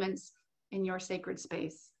elements in your sacred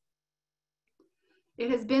space.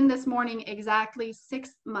 It has been this morning exactly 6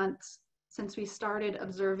 months since we started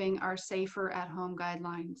observing our safer at home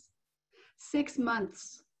guidelines. 6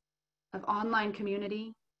 months of online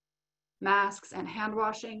community, masks and hand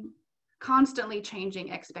washing, constantly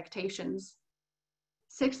changing expectations.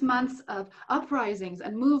 6 months of uprisings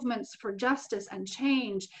and movements for justice and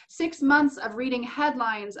change. 6 months of reading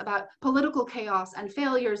headlines about political chaos and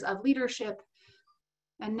failures of leadership.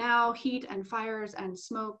 And now heat and fires and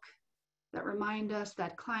smoke that remind us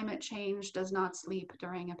that climate change does not sleep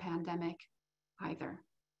during a pandemic either.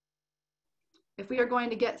 If we are going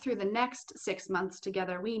to get through the next 6 months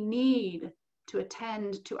together, we need to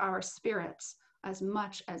attend to our spirits as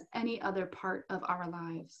much as any other part of our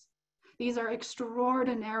lives. These are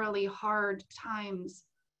extraordinarily hard times.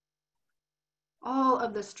 All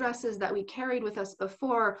of the stresses that we carried with us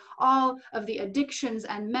before, all of the addictions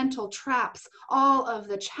and mental traps, all of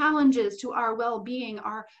the challenges to our well-being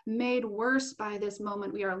are made worse by this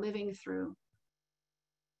moment we are living through.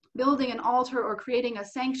 Building an altar or creating a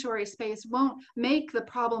sanctuary space won't make the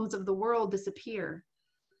problems of the world disappear,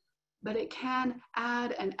 but it can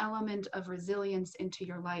add an element of resilience into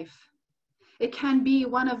your life. It can be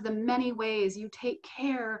one of the many ways you take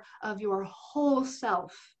care of your whole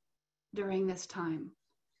self during this time.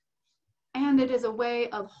 And it is a way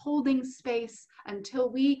of holding space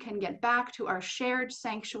until we can get back to our shared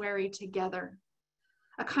sanctuary together.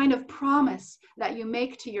 A kind of promise that you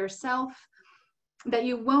make to yourself that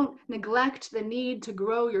you won't neglect the need to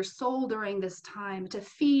grow your soul during this time, to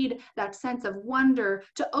feed that sense of wonder,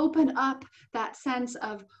 to open up that sense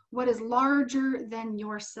of what is larger than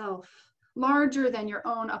yourself, larger than your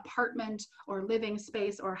own apartment or living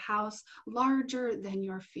space or house, larger than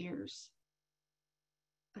your fears.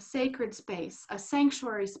 A sacred space, a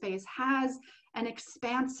sanctuary space has an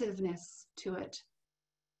expansiveness to it,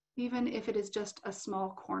 even if it is just a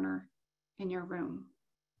small corner in your room.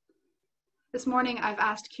 This morning, I've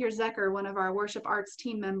asked Kir Zecher, one of our worship arts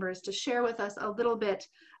team members, to share with us a little bit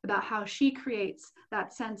about how she creates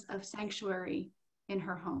that sense of sanctuary in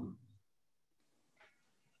her home.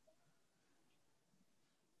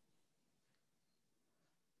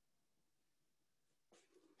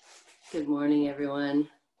 Good morning, everyone.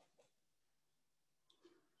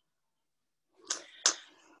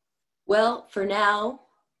 Well, for now,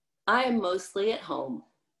 I am mostly at home.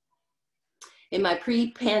 In my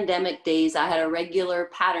pre-pandemic days, I had a regular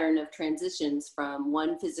pattern of transitions from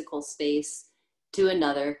one physical space to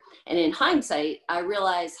another. And in hindsight, I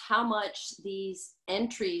realized how much these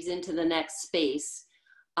entries into the next space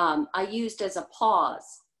I used as a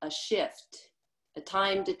pause, a shift, a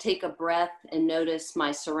time to take a breath and notice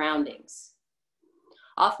my surroundings.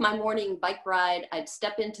 Off my morning bike ride, I'd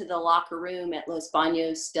step into the locker room at Los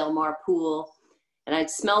Baños Del Mar pool, and I'd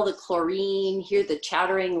smell the chlorine, hear the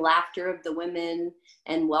chattering laughter of the women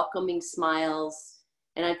and welcoming smiles,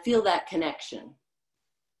 and I'd feel that connection.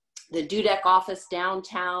 The Dudek office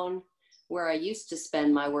downtown, where I used to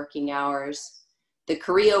spend my working hours, the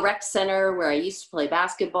Carrillo Rec Center, where I used to play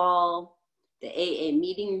basketball, the AA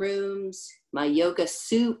meeting rooms, my yoga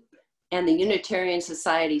soup, and the Unitarian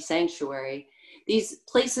Society sanctuary. These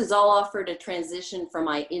places all offered a transition from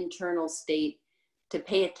my internal state to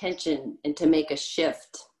pay attention and to make a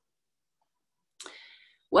shift.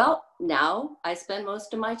 Well, now I spend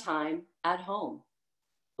most of my time at home,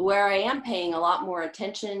 where I am paying a lot more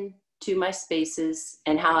attention to my spaces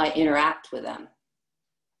and how I interact with them.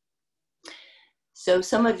 So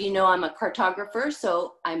some of you know I'm a cartographer,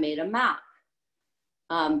 so I made a map.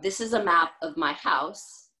 This is a map of my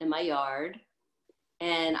house and my yard,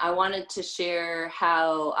 and I wanted to share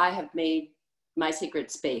how I have made my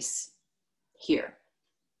sacred space here.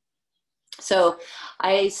 So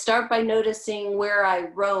I start by noticing where I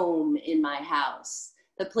roam in my house,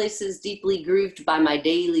 the places deeply grooved by my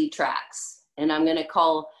daily tracks, and I'm gonna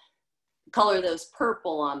color those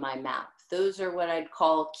purple on my map. Those are what I'd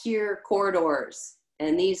call Kir corridors.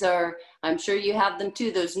 And these are, I'm sure you have them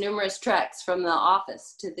too, those numerous treks from the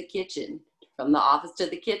office to the kitchen, from the office to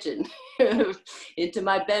the kitchen, into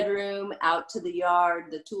my bedroom, out to the yard,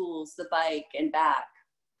 the tools, the bike, and back.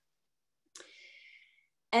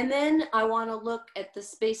 And then I want to look at the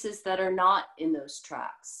spaces that are not in those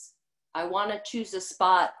tracks. I want to choose a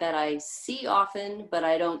spot that I see often, but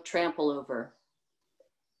I don't trample over.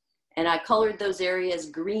 And I colored those areas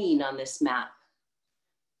green on this map.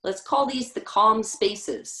 Let's call these the calm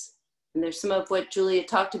spaces. And there's some of what Julia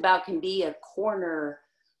talked about can be a corner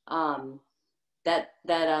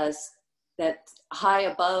that's high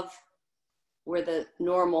above where the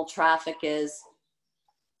normal traffic is.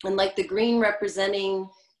 And like the green representing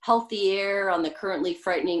healthy air on the currently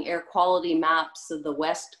frightening air quality maps of the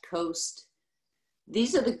West Coast.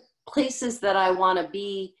 These are the places that I want to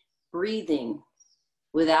be breathing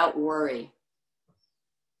without worry.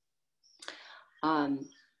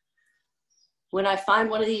 When I find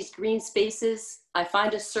one of these green spaces, I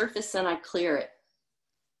find a surface and I clear it.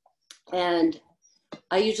 And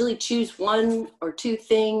I usually choose one or two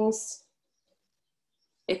things.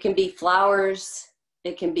 It can be flowers.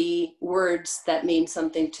 It can be words that mean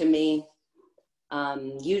something to me.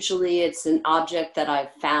 Usually it's an object that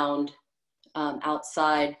I've found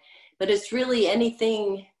outside, but it's really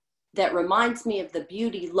anything that reminds me of the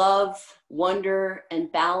beauty, love, wonder, and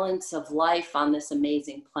balance of life on this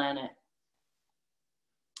amazing planet.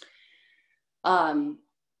 And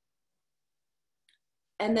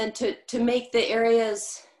then to make the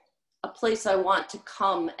areas a place I want to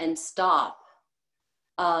come and stop,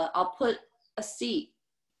 I'll put a seat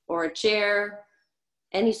or a chair,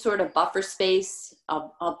 any sort of buffer space.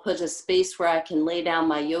 I'll put a space where I can lay down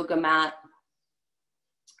my yoga mat.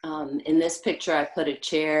 In this picture, I put a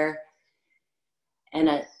chair,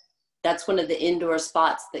 and that's one of the indoor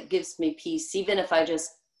spots that gives me peace, even if I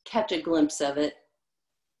just catch a glimpse of it.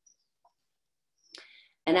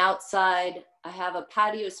 And outside, I have a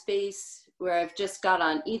patio space where I've just got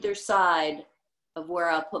on either side of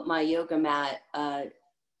where I'll put my yoga mat, a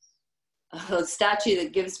statue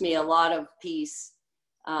that gives me a lot of peace,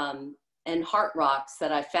 and heart rocks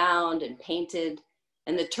that I found and painted,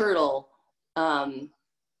 and the turtle to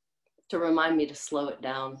remind me to slow it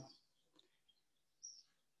down.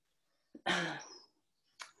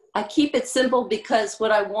 I keep it simple because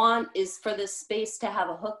what I want is for this space to have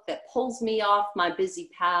a hook that pulls me off my busy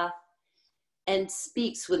path and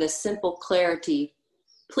speaks with a simple clarity.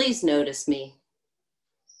 Please notice me.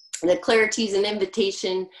 The clarity is an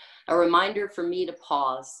invitation, a reminder for me to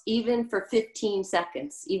pause, even for 15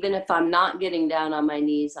 seconds, even if I'm not getting down on my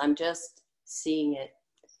knees, I'm just seeing it.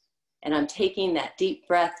 And I'm taking that deep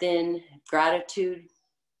breath in, gratitude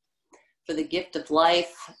for the gift of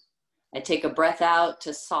life. I take a breath out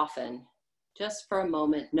to soften, just for a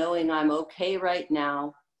moment, knowing I'm okay right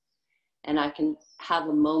now, and I can have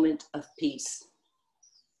a moment of peace.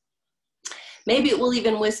 Maybe it will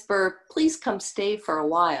even whisper, please come stay for a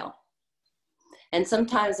while. And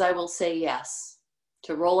sometimes I will say yes,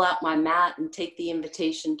 to roll out my mat and take the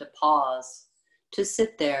invitation to pause, to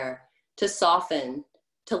sit there, to soften,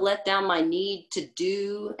 to let down my need to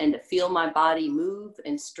do and to feel my body move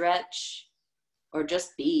and stretch, or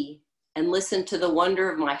just be, and listen to the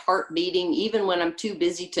wonder of my heart beating even when I'm too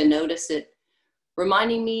busy to notice it,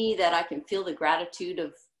 reminding me that I can feel the gratitude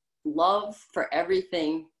of love for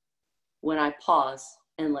everything when I pause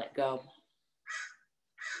and let go.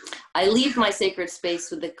 I leave my sacred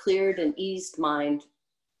space with a cleared and eased mind,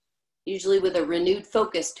 usually with a renewed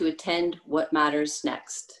focus to attend what matters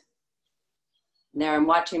next. And there I'm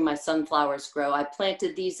watching my sunflowers grow. I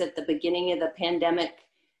planted these at the beginning of the pandemic,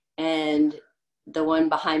 and the one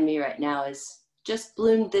behind me right now is just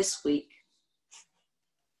bloomed this week.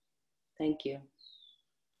 Thank you.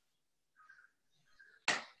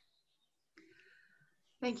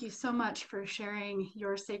 Thank you so much for sharing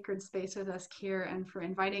your sacred space with us, Kir, and for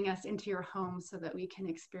inviting us into your home so that we can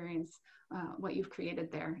experience what you've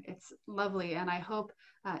created there. It's lovely, and I hope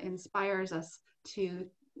inspires us to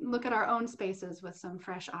look at our own spaces with some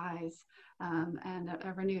fresh eyes and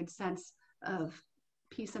a renewed sense of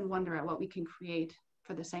peace and wonder at what we can create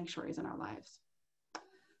for the sanctuaries in our lives.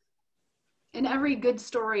 In every good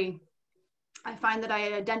story, I find that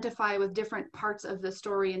I identify with different parts of the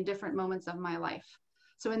story in different moments of my life.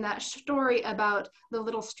 So in that story about the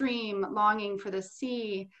little stream longing for the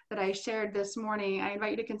sea that I shared this morning, I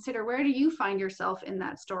invite you to consider, where do you find yourself in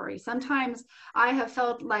that story? Sometimes I have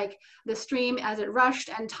felt like the stream as it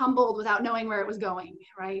rushed and tumbled without knowing where it was going,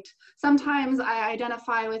 right? Sometimes I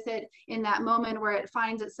identify with it in that moment where it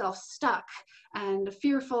finds itself stuck and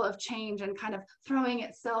fearful of change and kind of throwing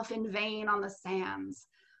itself in vain on the sands.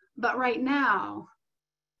 But right now,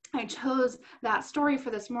 I chose that story for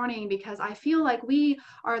this morning because I feel like we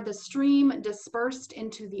are the stream dispersed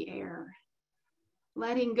into the air,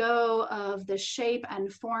 letting go of the shape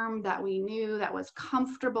and form that we knew that was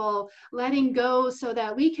comfortable, letting go so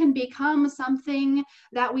that we can become something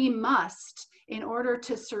that we must in order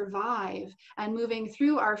to survive, and moving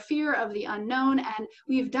through our fear of the unknown. And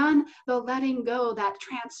we've done the letting go, that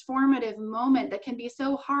transformative moment that can be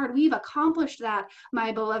so hard. We've accomplished that,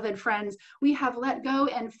 my beloved friends. We have let go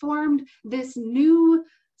and formed this new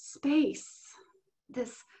space,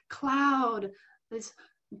 this cloud, this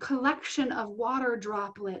collection of water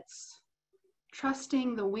droplets,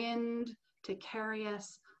 trusting the wind to carry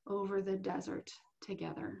us over the desert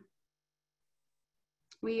together.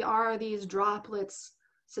 We are these droplets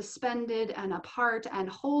suspended and apart and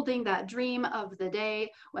holding that dream of the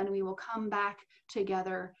day when we will come back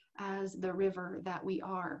together as the river that we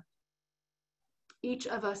are. Each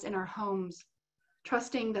of us in our homes,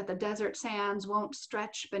 trusting that the desert sands won't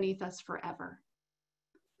stretch beneath us forever.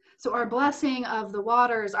 So our blessing of the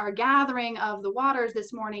waters, our gathering of the waters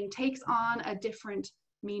this morning takes on a different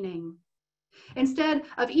meaning. Instead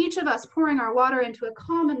of each of us pouring our water into a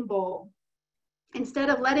common bowl, instead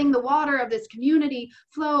of letting the water of this community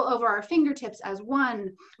flow over our fingertips as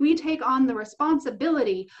one, we take on the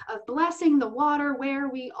responsibility of blessing the water where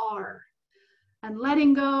we are and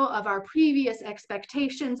letting go of our previous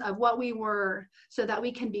expectations of what we were so that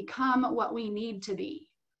we can become what we need to be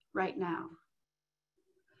right now.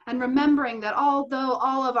 And remembering that although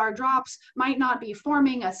all of our drops might not be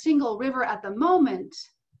forming a single river at the moment,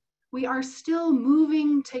 we are still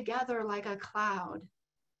moving together like a cloud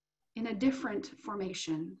in a different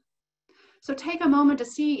formation. So take a moment to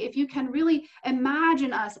see if you can really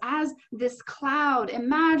imagine us as this cloud.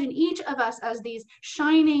 Imagine each of us as these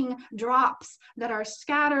shining drops that are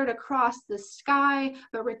scattered across the sky,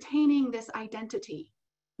 but retaining this identity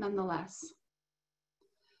nonetheless.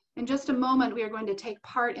 In just a moment, we are going to take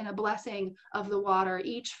part in a blessing of the water,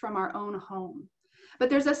 each from our own home. But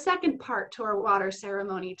there's a second part to our water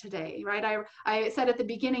ceremony today, right? I said at the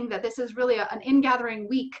beginning that this is really an ingathering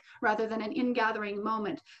week rather than an ingathering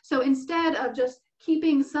moment. So instead of just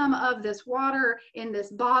keeping some of this water in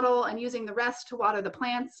this bottle and using the rest to water the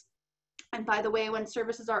plants, and by the way, when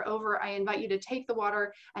services are over, I invite you to take the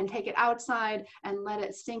water and take it outside and let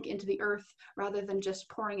it sink into the earth rather than just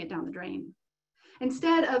pouring it down the drain.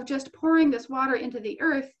 Instead of just pouring this water into the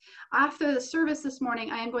earth, after the service this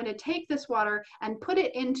morning, I am going to take this water and put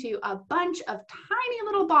it into a bunch of tiny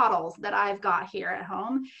little bottles that I've got here at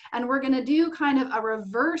home. And we're going to do kind of a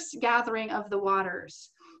reverse gathering of the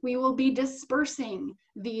waters. We will be dispersing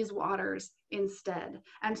these waters instead.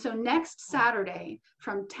 And so next Saturday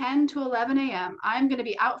from 10 to 11 a.m., I'm going to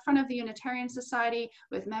be out front of the Unitarian Society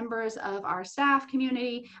with members of our staff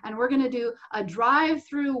community, and we're going to do a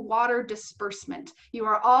drive-through water disbursement. You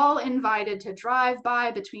are all invited to drive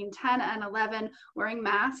by between 10 and 11 wearing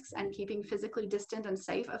masks and keeping physically distant and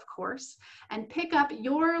safe, of course, and pick up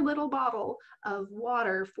your little bottle of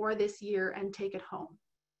water for this year and take it home.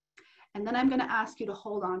 And then I'm going to ask you to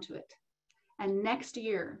hold on to it. And next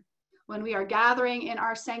year, when we are gathering in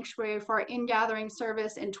our sanctuary for our in-gathering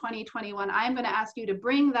service in 2021, I'm going to ask you to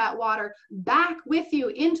bring that water back with you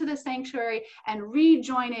into the sanctuary and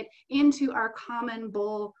rejoin it into our common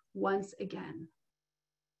bowl once again.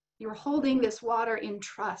 You're holding this water in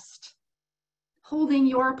trust, holding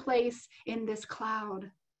your place in this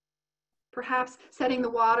cloud. Perhaps setting the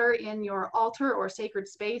water in your altar or sacred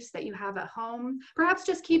space that you have at home, perhaps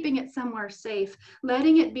just keeping it somewhere safe,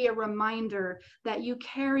 letting it be a reminder that you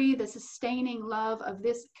carry the sustaining love of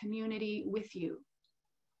this community with you,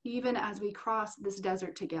 even as we cross this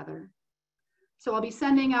desert together. So I'll be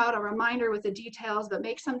sending out a reminder with the details, but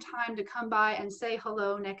make some time to come by and say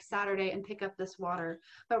hello next Saturday and pick up this water.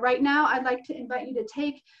 But right now, I'd like to invite you to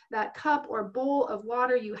take that cup or bowl of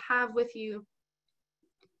water you have with you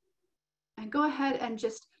and go ahead and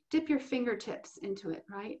just dip your fingertips into it,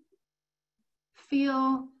 right?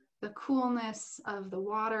 Feel the coolness of the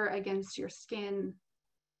water against your skin,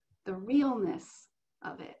 the realness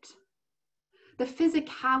of it. The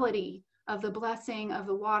physicality of the blessing of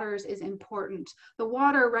the waters is important. The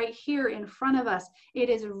water right here in front of us, it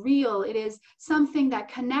is real. It is something that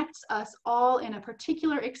connects us all in a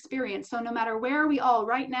particular experience. So no matter where we all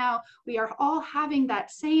right now, we are all having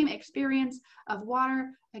that same experience of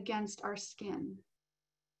water against our skin.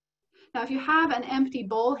 Now, if you have an empty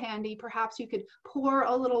bowl handy, perhaps you could pour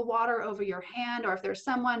a little water over your hand, or if there's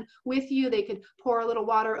someone with you, they could pour a little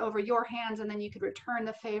water over your hands, and then you could return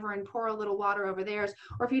the favor and pour a little water over theirs.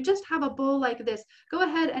 Or if you just have a bowl like this, go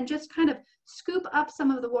ahead and just kind of scoop up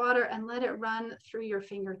some of the water and let it run through your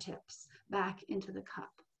fingertips back into the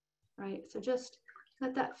cup, right? So just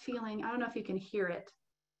let that feeling, I don't know if you can hear it.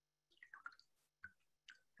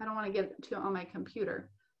 I don't want to get it to on my computer,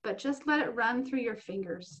 but just let it run through your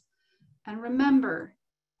fingers. And remember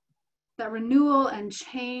that renewal and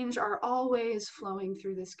change are always flowing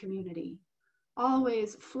through this community,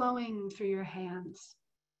 always flowing through your hands.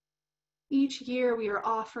 Each year we are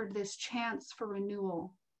offered this chance for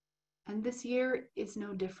renewal, and this year is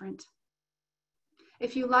no different.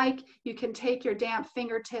 If you like, you can take your damp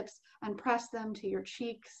fingertips and press them to your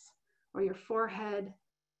cheeks or your forehead,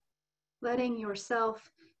 letting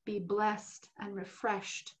yourself be blessed and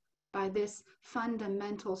refreshed by this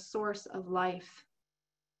fundamental source of life,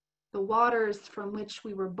 the waters from which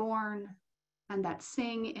we were born and that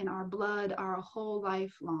sing in our blood our whole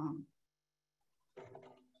life long.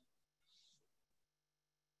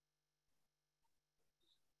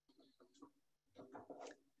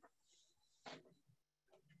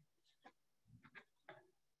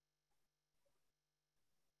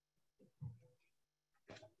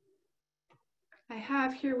 I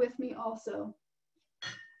have here with me also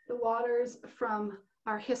the waters from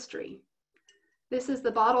our history. This is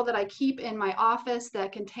the bottle that I keep in my office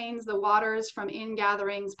that contains the waters from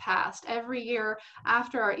in-gatherings past. Every year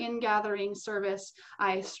after our in-gathering service,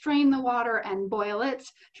 I strain the water and boil it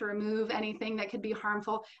to remove anything that could be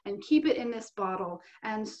harmful and keep it in this bottle.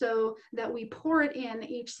 And so that we pour it in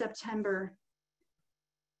each September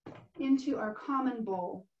into our common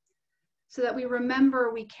bowl so that we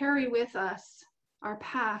remember we carry with us our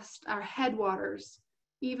past, our headwaters,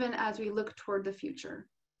 even as we look toward the future.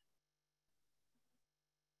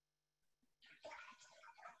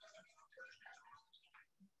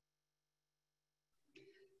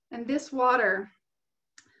 And this water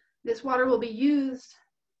will be used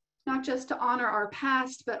not just to honor our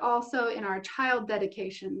past, but also in our child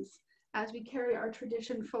dedications as we carry our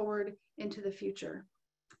tradition forward into the future.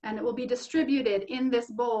 And it will be distributed in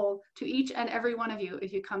this bowl to each and every one of you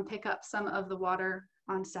if you come pick up some of the water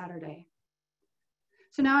on Saturday.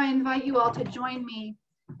 So now I invite you all to join me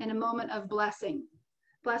in a moment of blessing.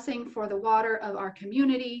 Blessing for the water of our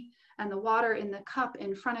community and the water in the cup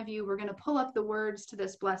in front of you. We're going to pull up the words to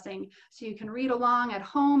this blessing so you can read along at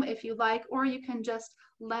home if you like, or you can just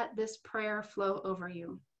let this prayer flow over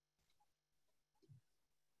you.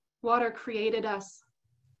 Water created us.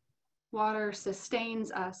 Water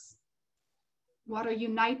sustains us. Water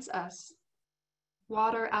unites us.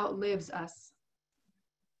 Water outlives us.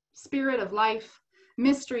 Spirit of life,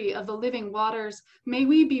 mystery of the living waters, may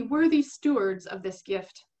we be worthy stewards of this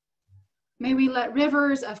gift. May we let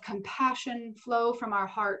rivers of compassion flow from our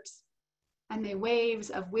hearts and may waves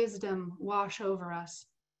of wisdom wash over us.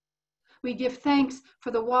 We give thanks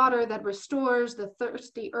for the water that restores the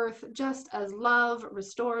thirsty earth, just as love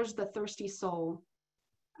restores the thirsty soul.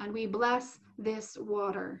 And we bless this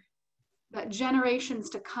water, that generations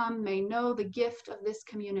to come may know the gift of this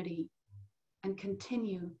community and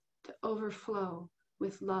continue to overflow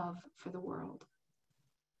with love for the world.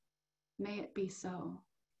 May it be so.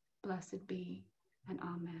 Blessed be, and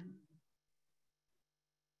amen.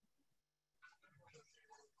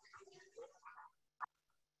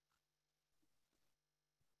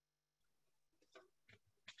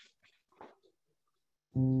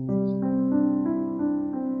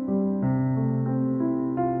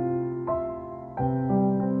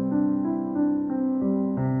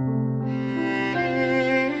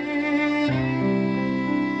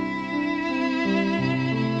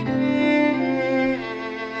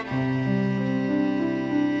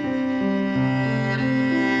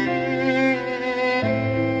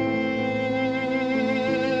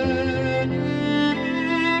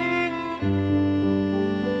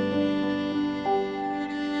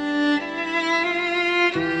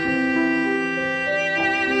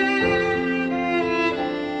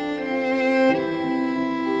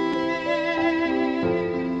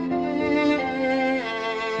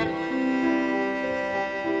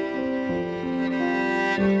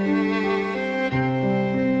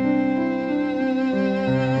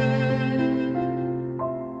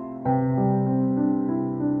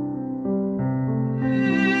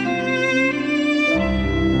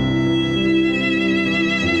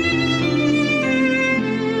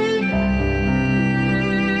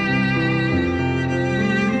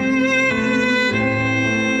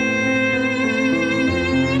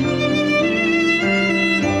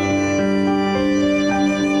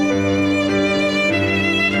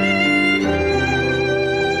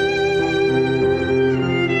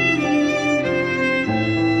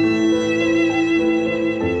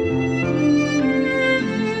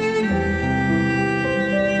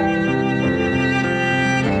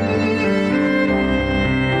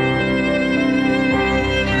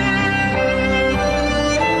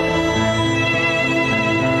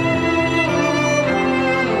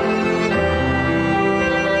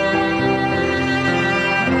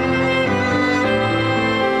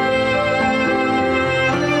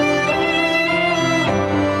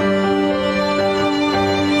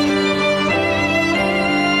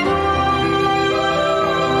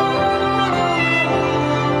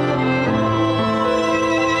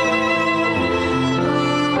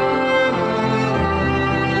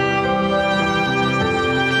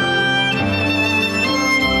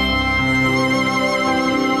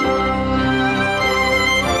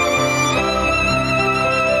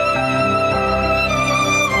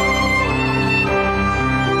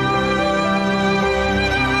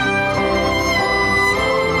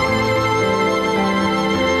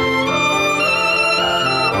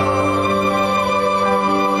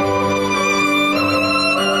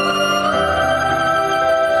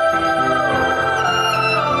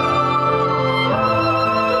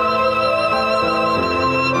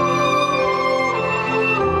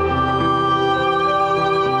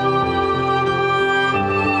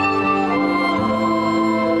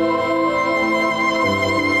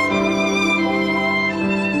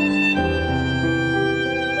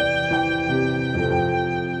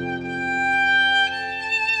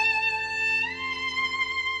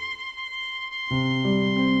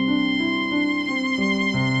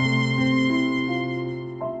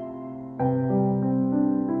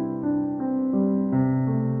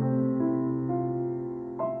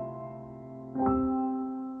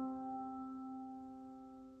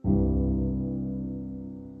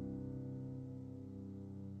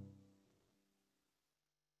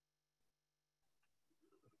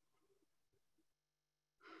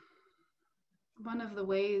 One of the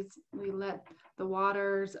ways we let the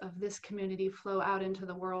waters of this community flow out into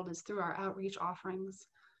the world is through our outreach offerings,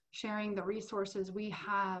 sharing the resources we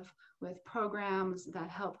have with programs that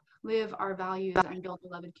help live our values and build a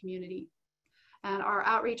beloved community. And our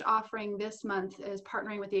outreach offering this month is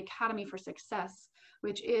partnering with the Academy for Success,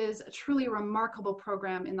 which is a truly remarkable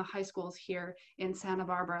program in the high schools here in Santa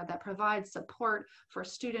Barbara that provides support for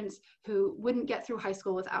students who wouldn't get through high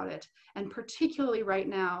school without it. And particularly right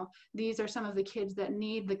now, these are some of the kids that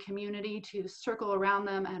need the community to circle around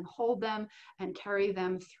them and hold them and carry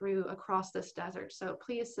them through across this desert. So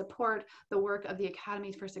please support the work of the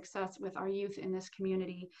Academies for Success with our youth in this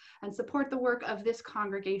community, and support the work of this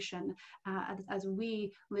congregation as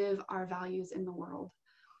we live our values in the world.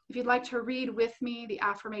 If you'd like to read with me the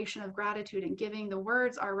affirmation of gratitude and giving, the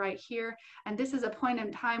words are right here. And this is a point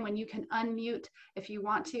in time when you can unmute if you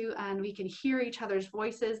want to, and we can hear each other's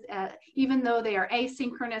voices, even though they are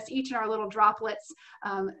asynchronous, each in our little droplets,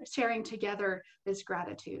 sharing together this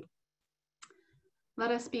gratitude. Let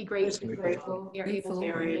us be grateful. We are able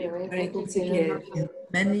to give.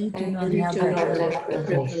 Many do not have that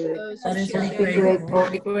privilege. Those Let who us share be their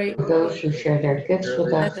grateful For those who share their gifts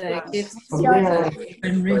with us, for we are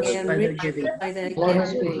enriched by their giving. let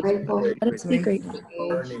us be grateful Let us be grateful.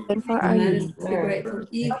 And for our and youth, learn from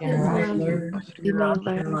the Learn,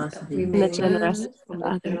 generosity we may learn generosity. from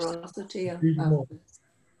the generosity of others.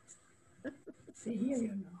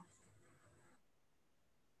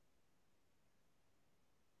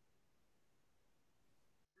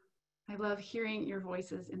 I love hearing your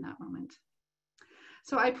voices in that moment.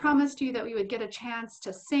 So I promised you that we would get a chance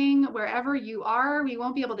to sing wherever you are. We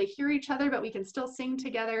won't be able to hear each other, but we can still sing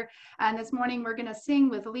together. And this morning we're going to sing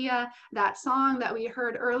with Leah that song that we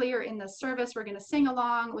heard earlier in the service. We're going to sing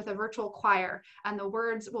along with a virtual choir, and the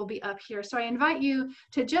words will be up here. So I invite you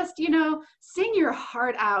to just, sing your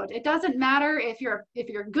heart out. It doesn't matter if you're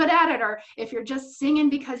good at it or if you're just singing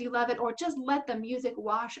because you love it, or just let the music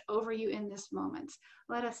wash over you in this moment.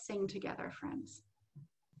 Let us sing together, friends.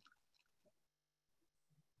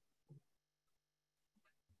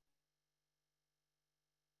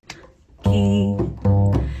 Keep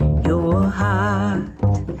your heart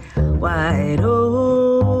wide open,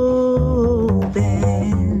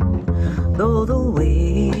 though the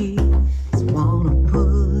waves wanna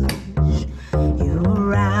push you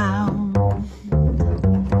around.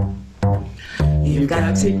 You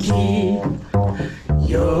got to keep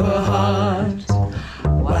your heart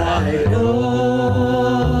wide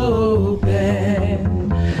open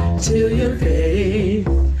till your faith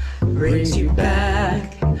brings you back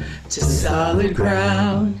to solid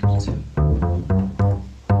ground.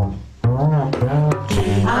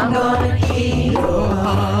 I'm gonna keep your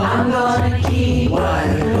heart. I'm gonna keep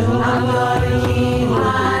wide open. I'm gonna keep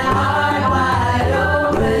my heart wide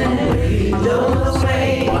open. Though the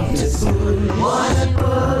waves want to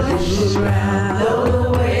push around, though the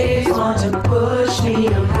waves want to push me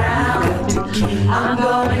around, I'm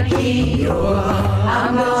gonna keep your heart.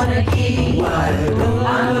 I'm gonna keep wide open.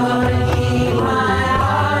 I'm gonna keep my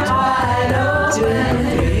heart wide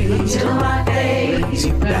open till my faith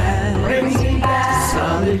brings me back to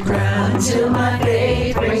solid ground. Until my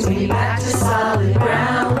faith brings me back to solid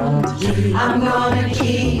ground. I'm gonna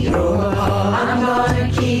keep your heart. I'm gonna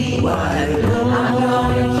keep wide open. I'm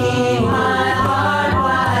gonna keep my heart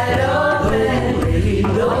wide open.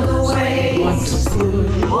 Though the waves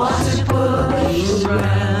want to push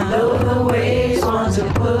around, though the waves want to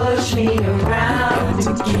push me around,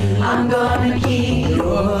 I'm gonna keep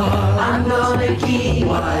your heart. I'm gonna keep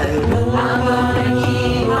wide open. I'm gonna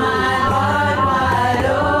keep my heart wide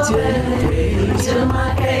open till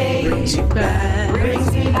my faith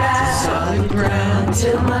brings me back to solid ground.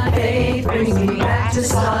 Till my faith brings me back to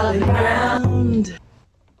solid ground.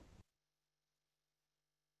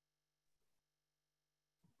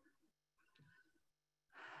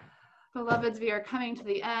 Beloveds, we are coming to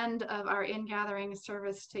the end of our Ingathering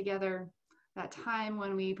service together, that time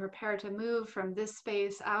when we prepare to move from this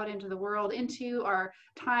space out into the world, into our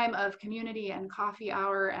time of community and coffee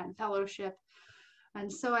hour and fellowship.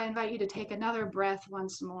 And so I invite you to take another breath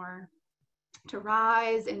once more, to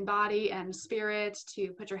rise in body and spirit,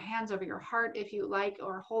 to put your hands over your heart if you like,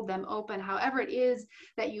 or hold them open, however it is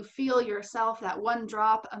that you feel yourself, that one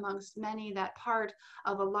drop amongst many, that part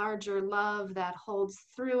of a larger love that holds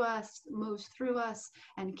through us, moves through us,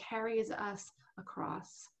 and carries us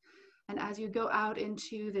across. And as you go out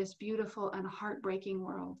into this beautiful and heartbreaking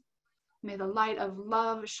world, may the light of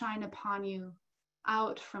love shine upon you,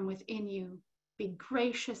 out from within you, be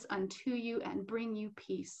gracious unto you, and bring you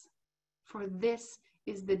peace. For this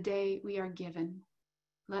is the day we are given.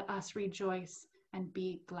 Let us rejoice and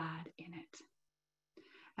be glad in it.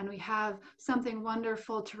 And we have something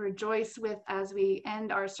wonderful to rejoice with as we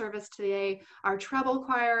end our service today. Our treble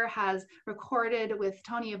choir has recorded with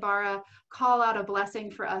Tony Ibarra, Call Out a Blessing,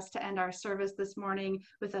 for us to end our service this morning,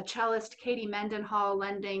 with a cellist, Katie Mendenhall,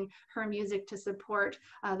 lending her music to support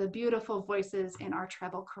the beautiful voices in our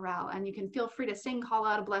treble chorale. And you can feel free to sing Call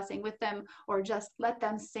Out a Blessing with them, or just let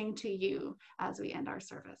them sing to you as we end our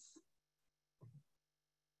service.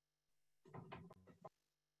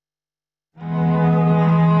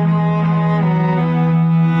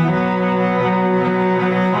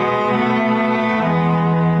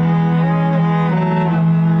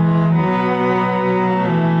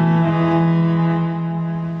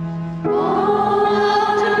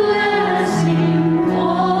 What a blessing,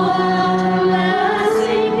 what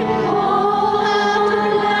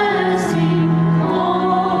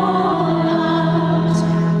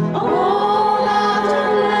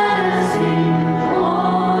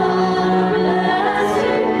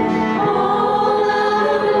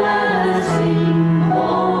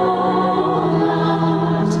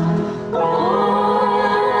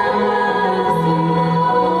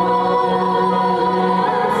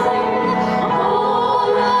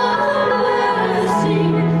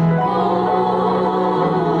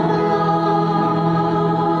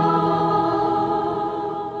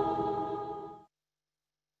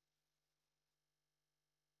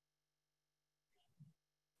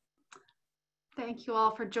Thank you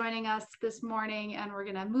all for joining us this morning, and we're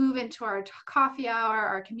going to move into our coffee hour,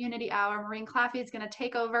 our community hour. Maureen Claffey is going to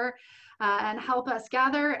take over and help us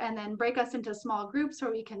gather and then break us into small groups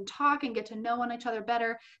where we can talk and get to know one each other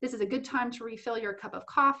better. This is a good time to refill your cup of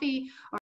coffee or